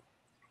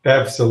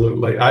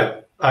 Absolutely.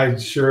 I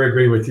sure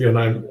agree with you.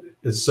 And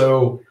it's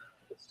so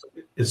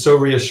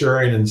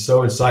reassuring and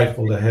so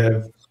insightful to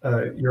have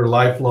your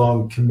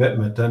lifelong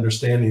commitment to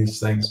understanding these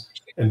things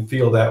and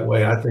feel that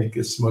way. I think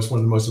it's one of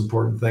the most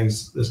important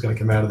things that's going to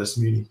come out of this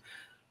meeting.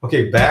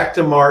 Okay, back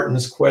to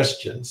Martin's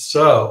question.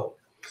 So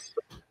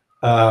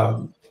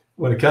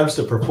when it comes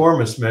to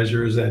performance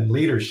measures and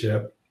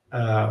leadership,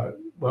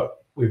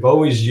 what we've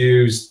always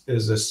used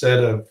is a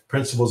set of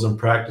principles and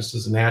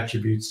practices and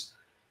attributes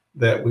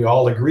that we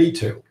all agree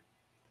to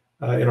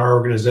in our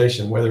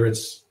organization, whether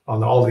it's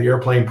on all the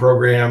airplane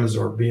programs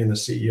or being the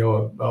CEO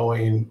of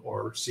Boeing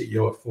or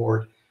CEO of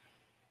Ford.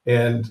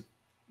 And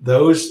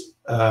those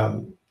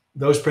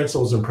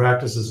principles and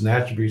practices and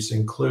attributes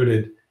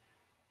included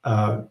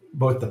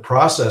both the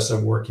process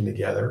of working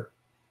together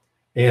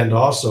and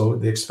also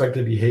the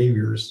expected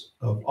behaviors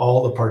of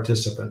all the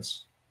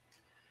participants.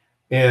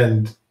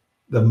 And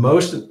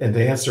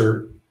to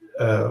answer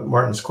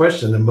Martin's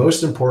question, the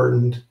most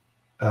important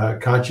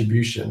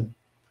contribution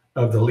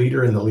of the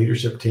leader and the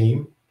leadership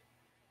team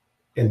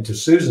and to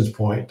Susan's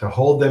point, to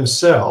hold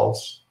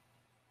themselves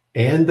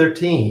and their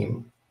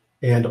team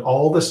and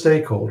all the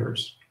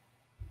stakeholders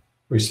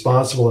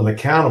responsible and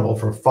accountable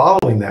for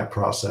following that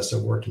process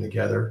of working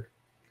together,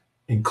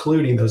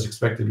 including those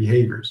expected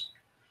behaviors.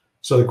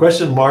 So the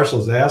question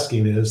Marshall is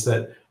asking is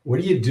that, what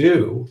do you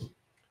do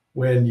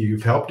when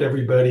you've helped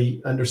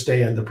everybody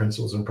understand the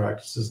principles and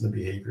practices and the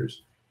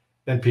behaviors,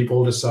 and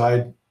people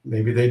decide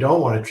maybe they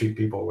don't want to treat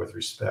people with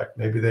respect,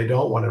 maybe they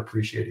don't want to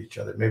appreciate each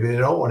other, maybe they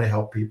don't want to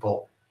help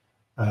people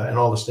and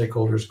all the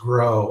stakeholders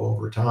grow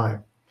over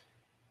time.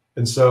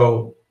 And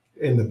so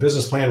in the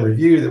business plan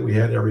review that we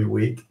had every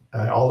week,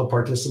 all the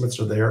participants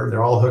are there.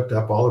 They're all hooked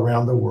up all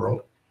around the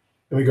world.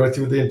 And we go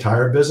through the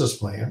entire business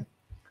plan,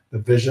 the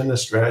vision, the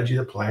strategy,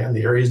 the plan,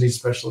 the areas need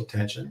special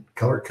attention,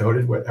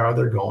 color-coded, how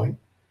they're going,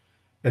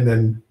 and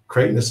then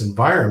creating this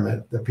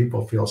environment that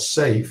people feel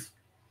safe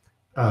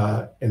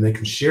and they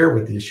can share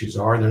what the issues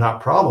are. And they're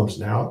not problems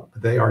now,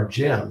 but they are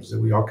gems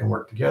that we all can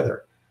work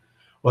together.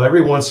 Well,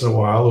 every once in a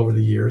while over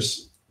the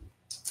years,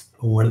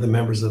 one of the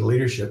members of the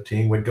leadership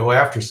team would go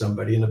after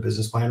somebody in a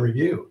business plan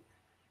review.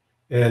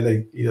 And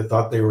they either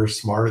thought they were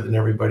smarter than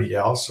everybody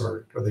else,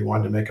 or they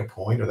wanted to make a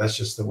point, or that's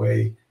just the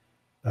way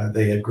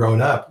they had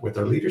grown up with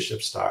their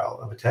leadership style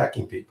of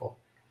attacking people.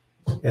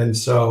 And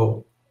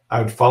so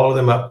I would follow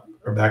them up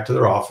or back to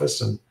their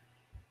office, and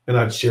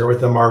I'd share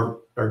with them our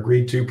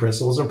agreed to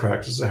principles and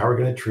practices of how we're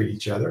going to treat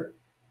each other,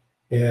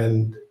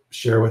 and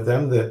share with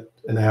them that,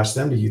 and ask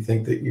them, do you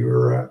think that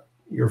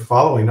you're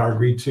following our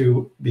agreed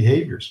to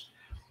behaviors?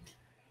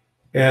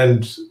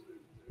 And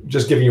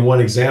just giving you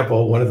one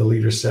example, one of the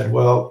leaders said,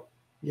 well,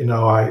 you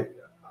know,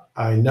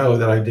 I know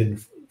that I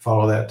didn't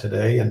follow that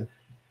today, and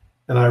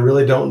I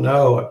really don't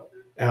know,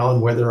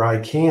 Alan, whether I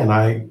can.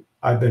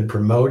 I've been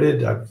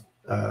promoted. I've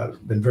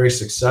been very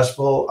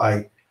successful.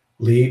 I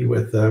lead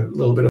with a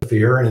little bit of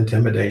fear and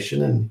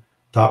intimidation and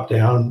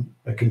top-down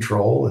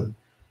control and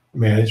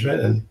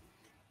management,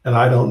 and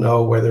I don't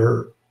know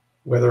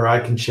whether I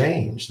can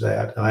change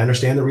that. And I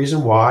understand the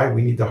reason why.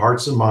 We need the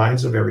hearts and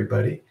minds of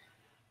everybody,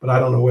 but I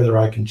don't know whether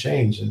I can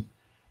change. And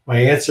my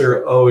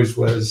answer always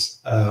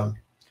was,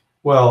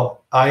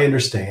 well, I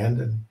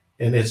understand,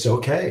 and it's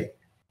okay.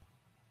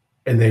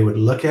 And they would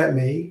look at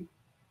me,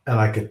 and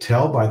I could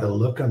tell by the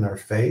look on their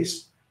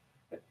face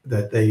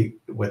that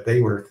what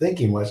they were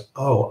thinking was,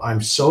 oh,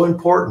 I'm so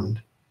important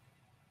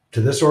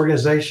to this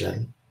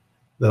organization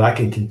that I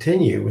can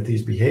continue with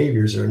these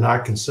behaviors that are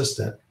not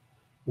consistent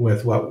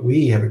with what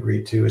we have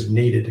agreed to is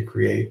needed to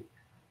create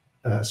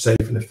safe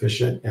and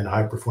efficient and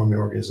high-performing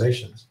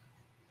organizations.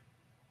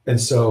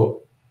 And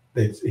so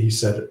he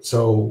said,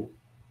 so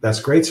that's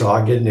great. So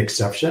I'll get an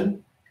exception.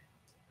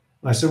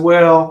 And I said,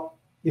 well,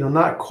 you know,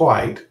 not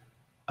quite.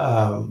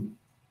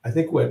 I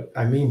think what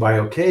I mean by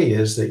okay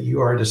is that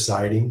you are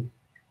deciding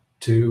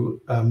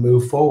to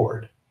move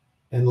forward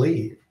and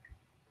leave.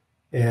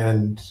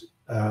 And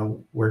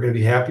we're going to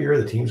be happier.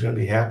 The team's going to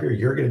be happier.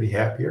 You're going to be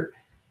happier.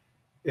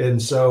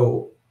 And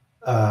so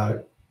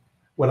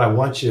what I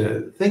want you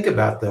to think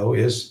about, though,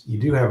 is you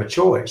do have a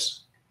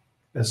choice.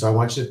 And so I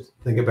want you to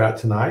think about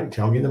tonight and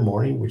tell me in the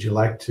morning, would you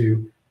like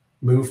to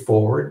move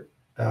forward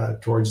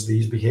towards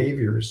these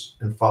behaviors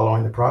and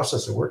following the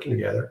process of working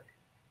together?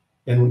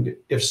 And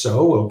if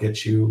so, we'll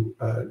get you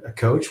a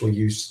coach. We'll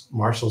use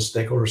Marshall's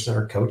Stakeholder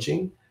Center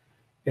coaching,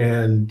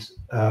 and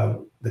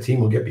the team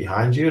will get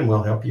behind you and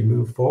we'll help you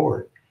move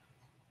forward.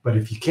 But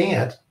if you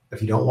can't,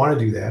 if you don't want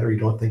to do that, or you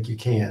don't think you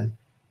can,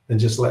 then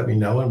just let me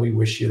know, and we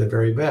wish you the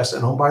very best.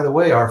 And oh, by the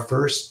way, our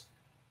first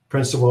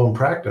principle and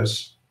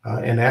practice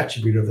and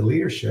attribute of the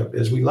leadership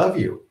is we love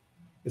you.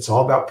 It's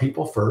all about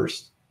people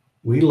first.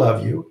 We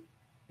love you,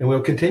 and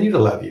we'll continue to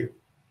love you.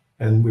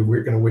 And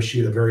we're going to wish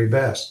you the very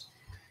best.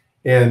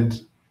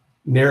 And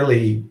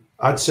nearly,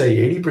 I'd say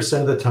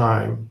 80% of the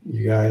time,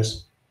 you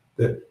guys,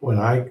 that when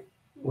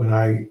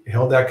I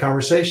held that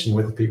conversation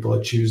with the people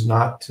that choose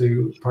not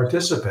to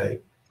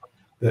participate,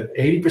 that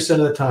 80%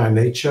 of the time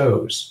they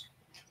chose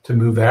to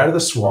move out of the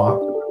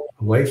swamp,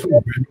 away from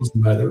Grendel's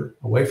mother,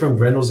 away from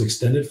Grendel's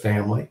extended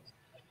family,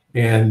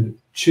 and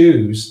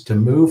choose to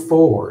move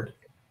forward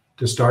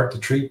to start to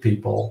treat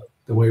people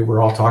the way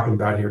we're all talking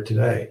about here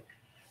today.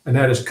 And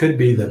that could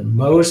be the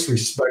most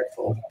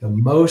respectful, the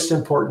most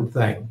important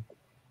thing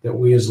that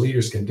we as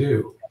leaders can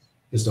do,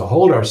 is to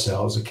hold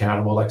ourselves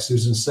accountable, like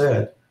Susan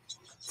said,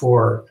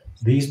 for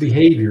these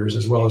behaviors,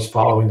 as well as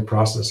following the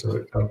process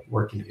of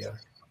working together.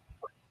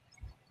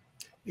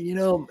 You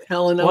know,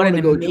 Alan, I What want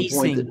an to go to a point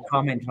amazing that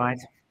comment, right,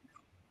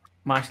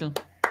 Marshall?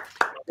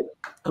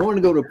 I want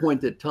to go to a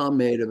point that Tom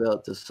made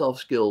about the soft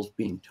skills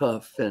being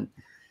tough. And,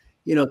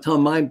 you know,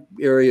 Tom, my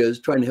area is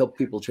trying to help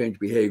people change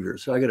behavior.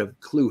 So I got a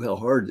clue how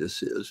hard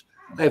this is.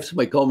 I have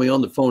somebody call me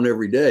on the phone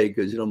every day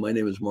because, you know, my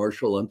name is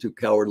Marshall. I'm too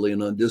cowardly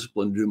and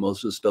undisciplined to do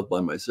most of this stuff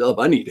by myself.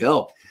 I need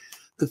help.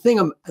 The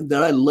thing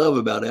that I love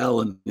about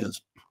Alan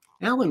is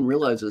Alan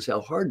realizes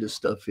how hard this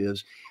stuff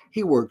is.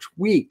 He works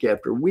week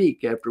after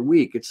week after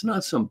week. It's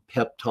not some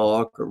pep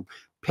talk or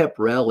pep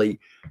rally.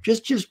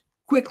 Just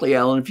quickly,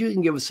 Alan, if you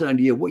can give us an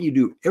idea of what you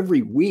do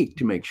every week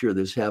to make sure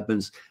this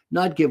happens,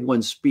 not give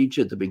one speech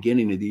at the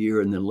beginning of the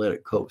year and then let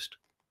it coast.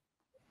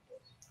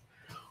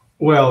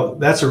 Well,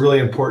 that's a really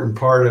important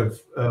part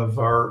of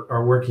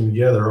our working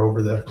together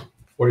over the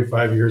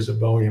 45 years of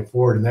Boeing and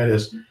Ford, and that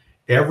is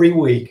every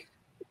week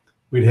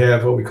we'd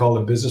have what we call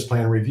a business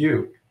plan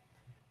review.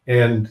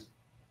 And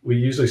we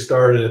usually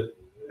start at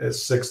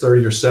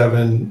 6:30 or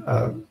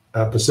 7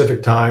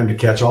 Pacific time to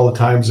catch all the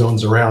time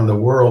zones around the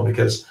world,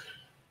 because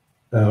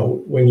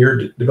when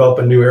you're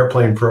developing a new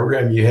airplane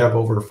program, you have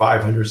over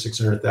 500,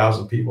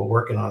 600,000 people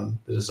working on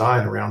the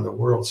design around the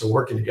world. So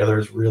working together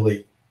is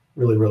really,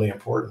 really, really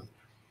important.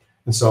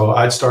 And so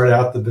I'd start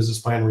out the business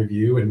plan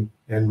review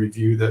and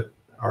review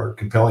our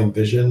compelling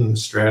vision and the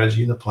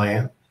strategy and the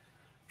plan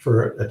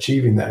for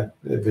achieving that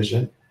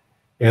vision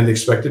and the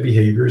expected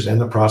behaviors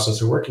and the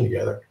process of working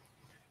together.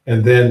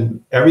 And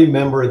then every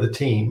member of the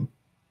team,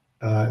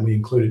 and we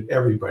included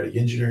everybody,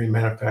 engineering,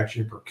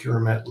 manufacturing,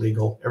 procurement,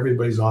 legal,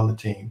 everybody's on the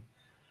team,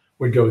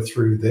 would go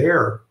through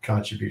their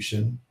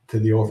contribution to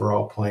the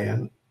overall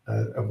plan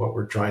of what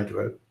we're trying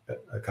to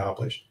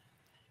accomplish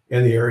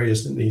and the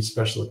areas that need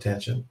special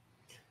attention.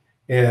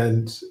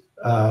 And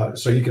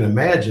so you can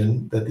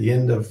imagine that at the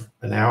end of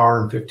an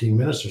hour and 15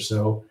 minutes or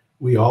so,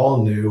 we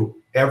all knew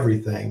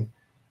everything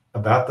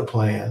about the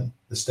plan,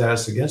 the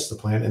status against the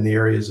plan, and the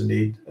areas that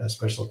need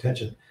special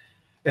attention.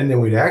 And then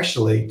we'd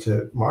actually,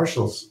 to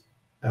Marshall's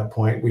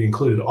point, we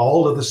included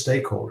all of the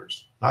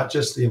stakeholders, not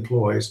just the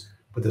employees,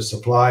 but the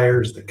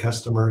suppliers, the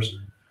customers,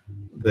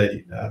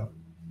 the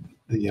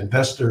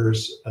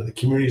investors, the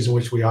communities in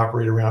which we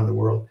operate around the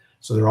world.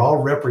 So they're all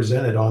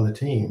represented on the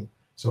team.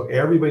 So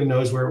everybody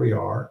knows where we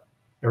are,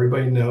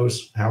 everybody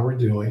knows how we're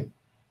doing,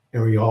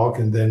 and we all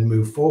can then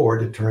move forward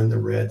to turn the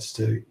reds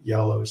to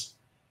yellows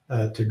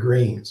to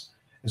greens.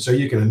 And so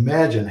you can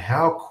imagine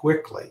how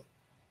quickly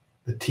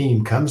the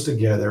team comes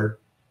together,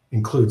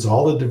 includes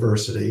all the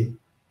diversity,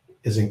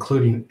 is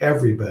including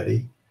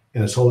everybody,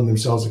 and is holding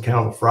themselves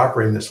accountable for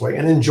operating this way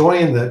and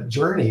enjoying the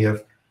journey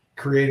of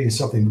creating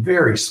something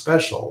very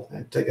special.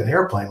 And take an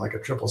airplane like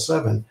a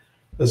 777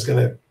 that's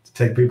going to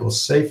take people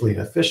safely and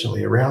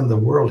efficiently around the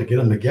world to get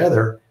them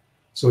together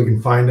so we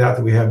can find out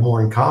that we have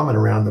more in common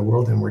around the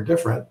world than we're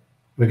different.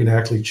 We can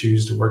actually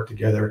choose to work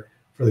together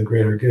for the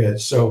greater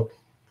good. So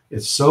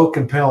it's so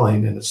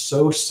compelling and it's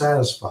so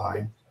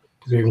satisfying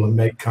to be able to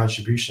make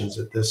contributions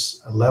at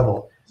this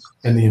level.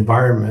 And the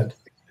environment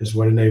is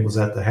what enables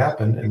that to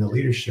happen. And the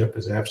leadership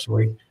is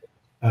absolutely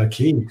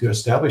key to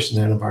establishing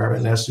that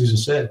environment. And as Susan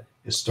said,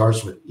 it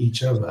starts with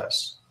each of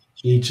us.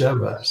 Each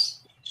of us.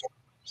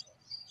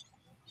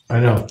 I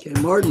know. Okay,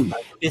 Martin.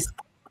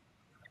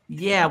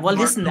 Yeah, well,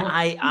 listen,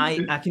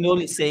 I can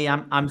only say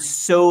I'm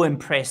so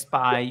impressed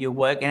by your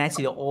work, and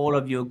actually all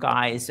of you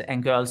guys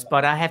and girls.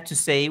 But I have to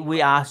say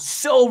we are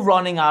so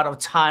running out of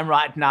time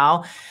right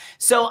now.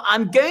 So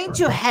I'm going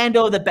to hand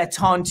over the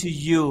baton to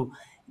you,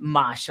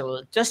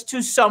 Marshall, just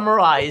to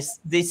summarize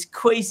this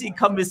crazy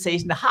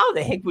conversation. How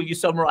the heck will you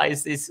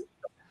summarize this?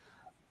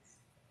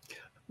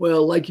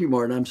 Well, like you,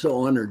 Martin, I'm so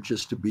honored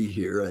just to be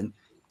here. And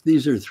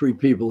these are three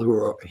people who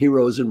are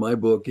heroes in my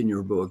book, in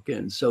your book.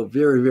 And so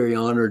very, very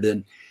honored.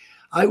 And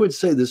I would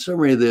say the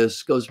summary of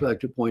this goes back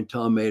to a point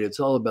Tom made. It's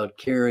all about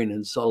caring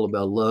and it's all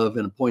about love,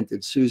 and a point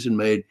that Susan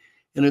made.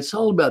 And it's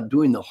all about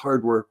doing the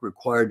hard work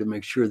required to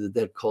make sure that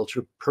that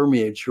culture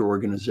permeates your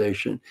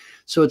organization.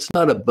 So it's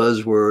not a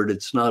buzzword.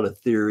 It's not a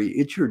theory.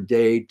 It's your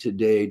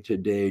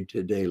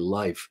day-to-day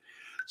life.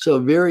 So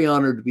very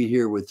honored to be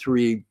here with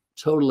three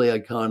totally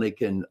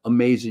iconic and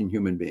amazing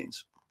human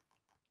beings.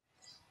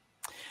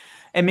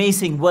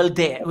 Amazing. Well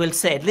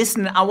said.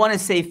 Listen, I want to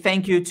say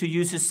thank you to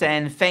you,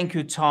 Suzanne. Thank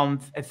you, Tom.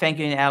 Thank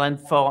you, Alan,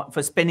 for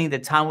spending the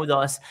time with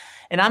us.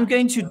 And I'm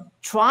going to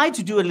try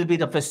to do a little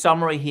bit of a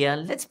summary here.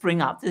 Let's bring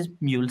up this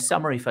mule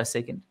summary for a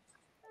second.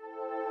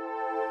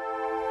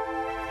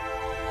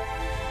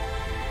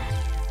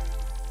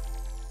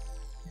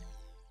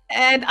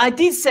 And I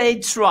did say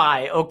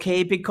try,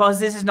 okay, because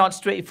this is not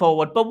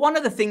straightforward. But one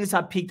of the things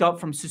I picked up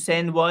from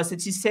Suzanne was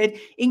that she said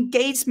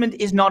engagement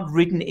is not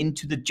written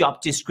into the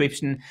job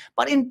description,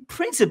 but in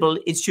principle,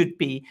 it should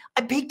be.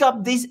 I picked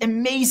up this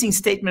amazing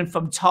statement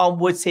from Tom,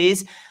 which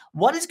says,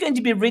 what is going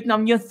to be written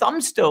on your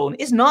thumbstone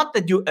is not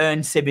that you earn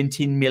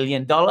 $17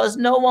 million.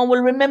 No one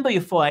will remember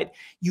you for it.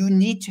 You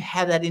need to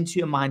have that into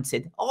your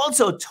mindset.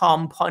 Also,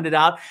 Tom pointed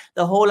out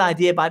the whole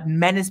idea about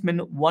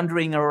management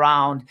wandering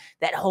around,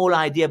 that whole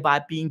idea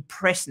about being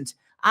present.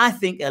 I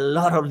think a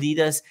lot of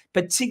leaders,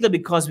 particularly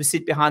because we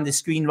sit behind the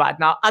screen right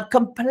now, are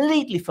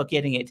completely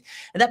forgetting it.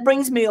 And that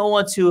brings me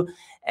over to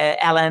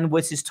Alan,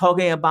 which is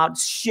talking about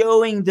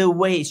showing the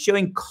way,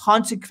 showing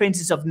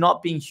consequences of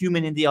not being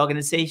human in the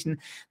organization.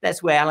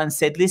 That's where Alan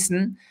said,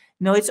 listen,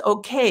 no, it's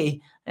okay.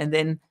 And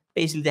then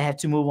basically they have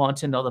to move on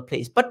to another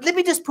place. But let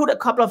me just put a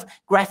couple of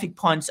graphic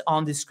points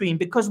on the screen,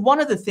 because one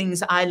of the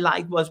things I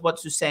liked was what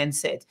Suzanne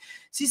said.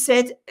 She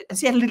said,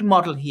 she had a little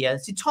model here.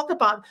 She talked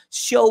about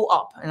show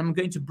up. And I'm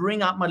going to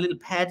bring up my little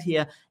pad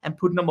here and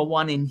put number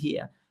 1 in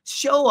here.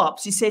 Show up.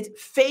 She said,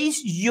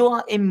 face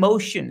your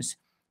emotions.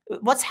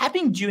 what's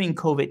happening during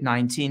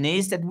COVID-19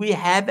 is that we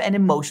have an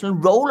emotional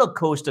roller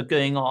coaster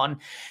going on.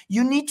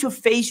 You need to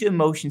face your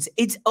emotions.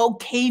 It's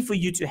okay for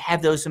you to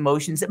have those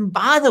emotions. And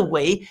by the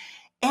way,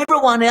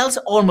 everyone else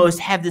almost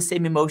have the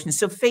same emotions.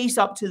 So face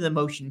up to the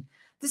emotion.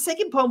 The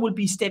second point would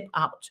be step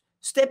out.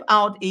 Step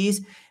out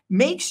is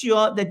make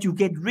sure that you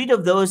get rid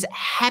of those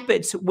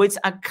habits which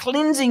are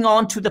cleansing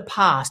on to the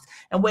past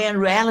and where in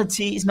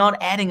reality is not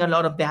adding a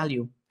lot of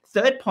value.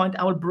 Third point,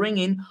 I will bring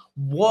in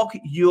walk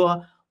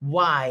your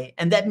why.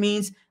 And that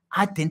means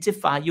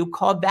identify your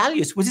core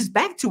values, which is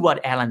back to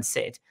what Alan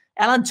said.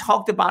 Alan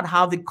talked about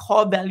how the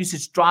core values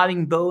is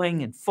driving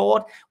Boeing and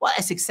Ford. Well,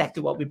 that's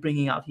exactly what we're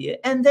bringing out here.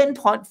 And then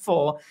point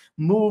 4,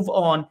 move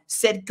on,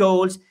 set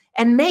goals,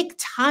 and make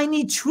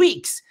tiny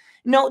tweaks.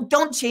 No,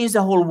 don't change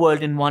the whole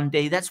world in one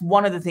day. That's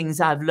one of the things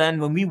I've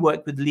learned when we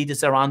work with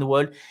leaders around the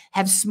world.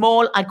 Have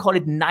small, I call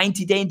it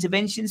 90-day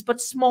interventions,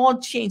 but small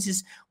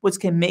changes which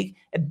can make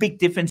a big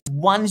difference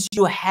once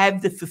you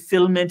have the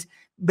fulfillment,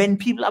 when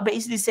people are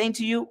basically saying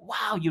to you,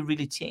 wow, you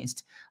really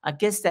changed. I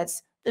guess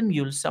that's the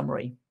Mule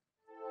summary.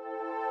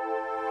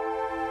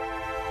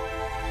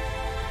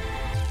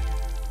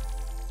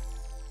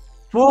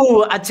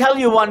 Oh, I tell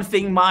you one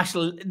thing,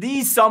 Marshall,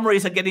 these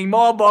summaries are getting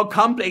more and more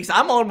complex.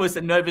 I'm almost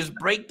a nervous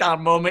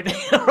breakdown moment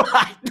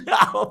right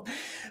now.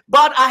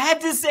 But I have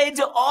to say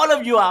to all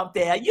of you out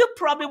there, you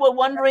probably were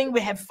wondering,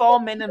 we have 4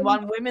 men and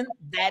 1 woman.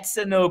 That's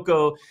a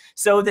no-go.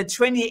 So the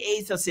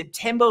 28th of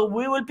September,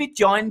 we will be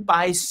joined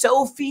by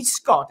Sophie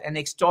Scott, an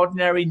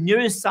extraordinary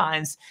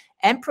neuroscience,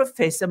 and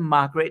Professor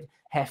Margaret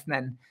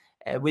Heffernan,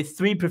 with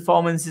 3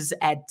 performances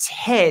at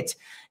TED.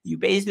 You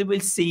basically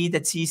will see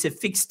that she's a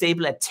fixed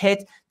stable at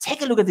TED.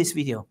 Take a look at this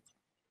video.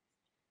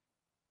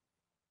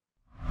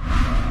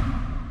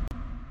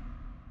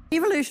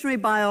 Evolutionary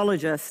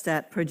biologist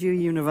at Purdue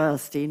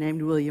University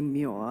named William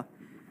Muir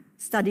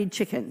studied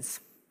chickens.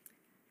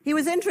 He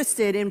was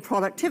interested in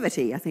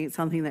productivity. I think it's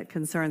something that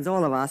concerns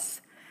all of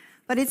us.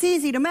 But it's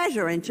easy to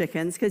measure in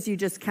chickens because you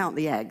just count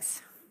the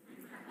eggs.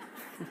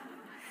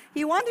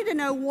 He wanted to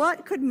know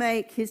what could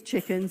make his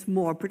chickens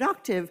more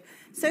productive,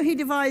 so he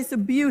devised a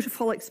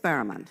beautiful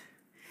experiment.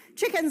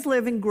 Chickens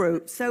live in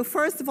groups, so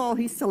first of all,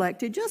 he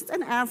selected just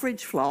an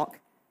average flock,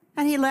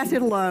 and he let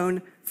it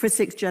alone for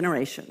 6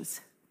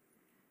 generations.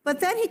 But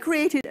then he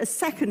created a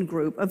second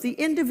group of the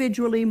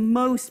individually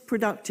most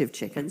productive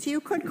chickens.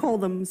 You could call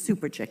them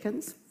super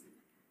chickens.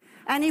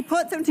 And he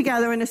put them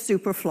together in a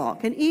super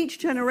flock, and each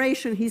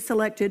generation he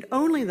selected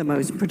only the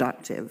most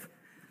productive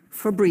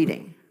for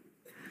breeding.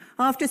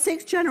 After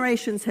 6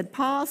 generations had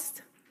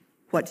passed,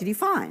 what did he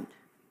find?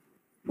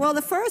 Well,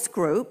 the first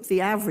group,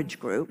 the average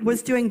group,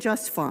 was doing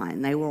just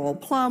fine. They were all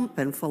plump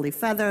and fully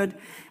feathered,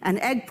 and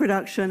egg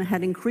production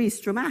had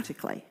increased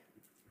dramatically.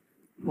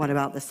 What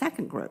about the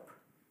second group?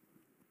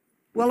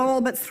 Well,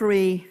 all but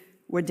 3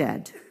 were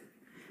dead.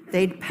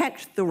 They'd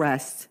pecked the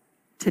rest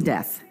to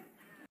death.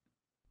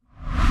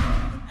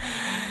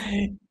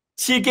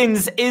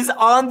 Chickens is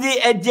on the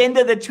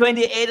agenda the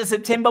 28th of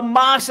September.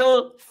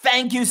 Marshall,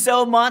 thank you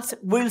so much.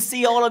 We'll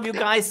see all of you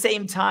guys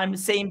same time,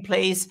 same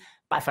place.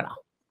 Bye for now.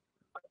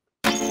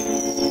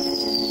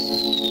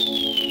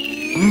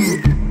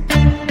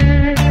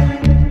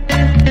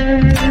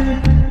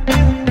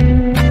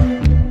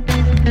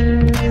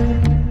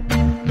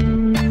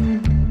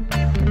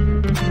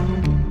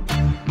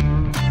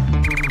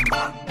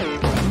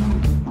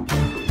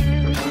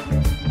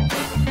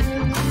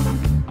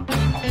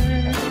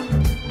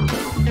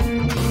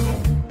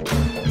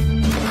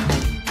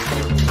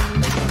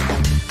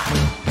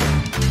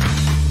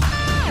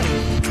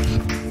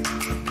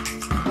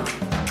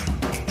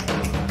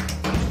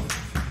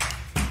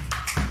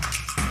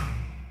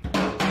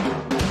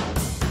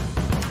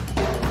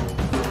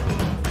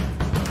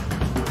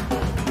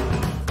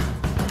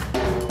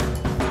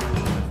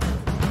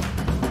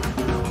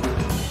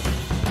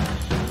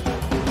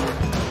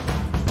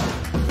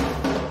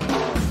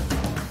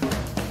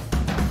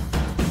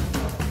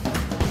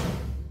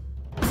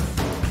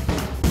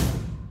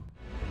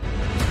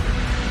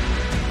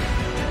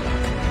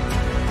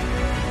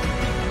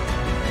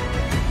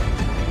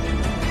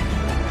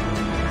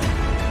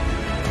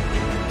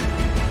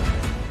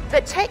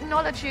 That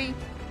technology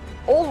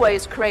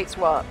always creates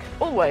work,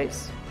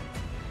 always.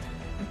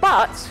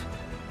 But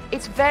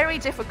it's very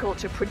difficult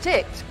to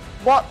predict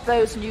what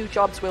those new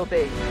jobs will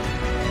be.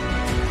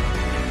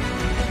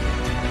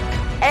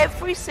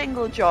 Every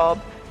single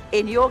job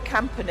in your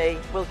company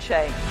will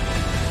change.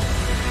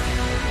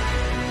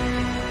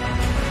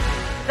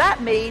 That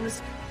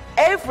means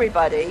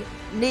everybody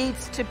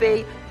needs to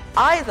be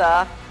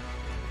either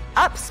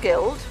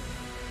upskilled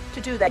to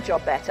do their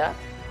job better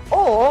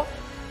or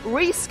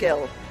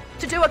reskilled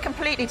to do a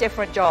completely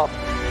different job.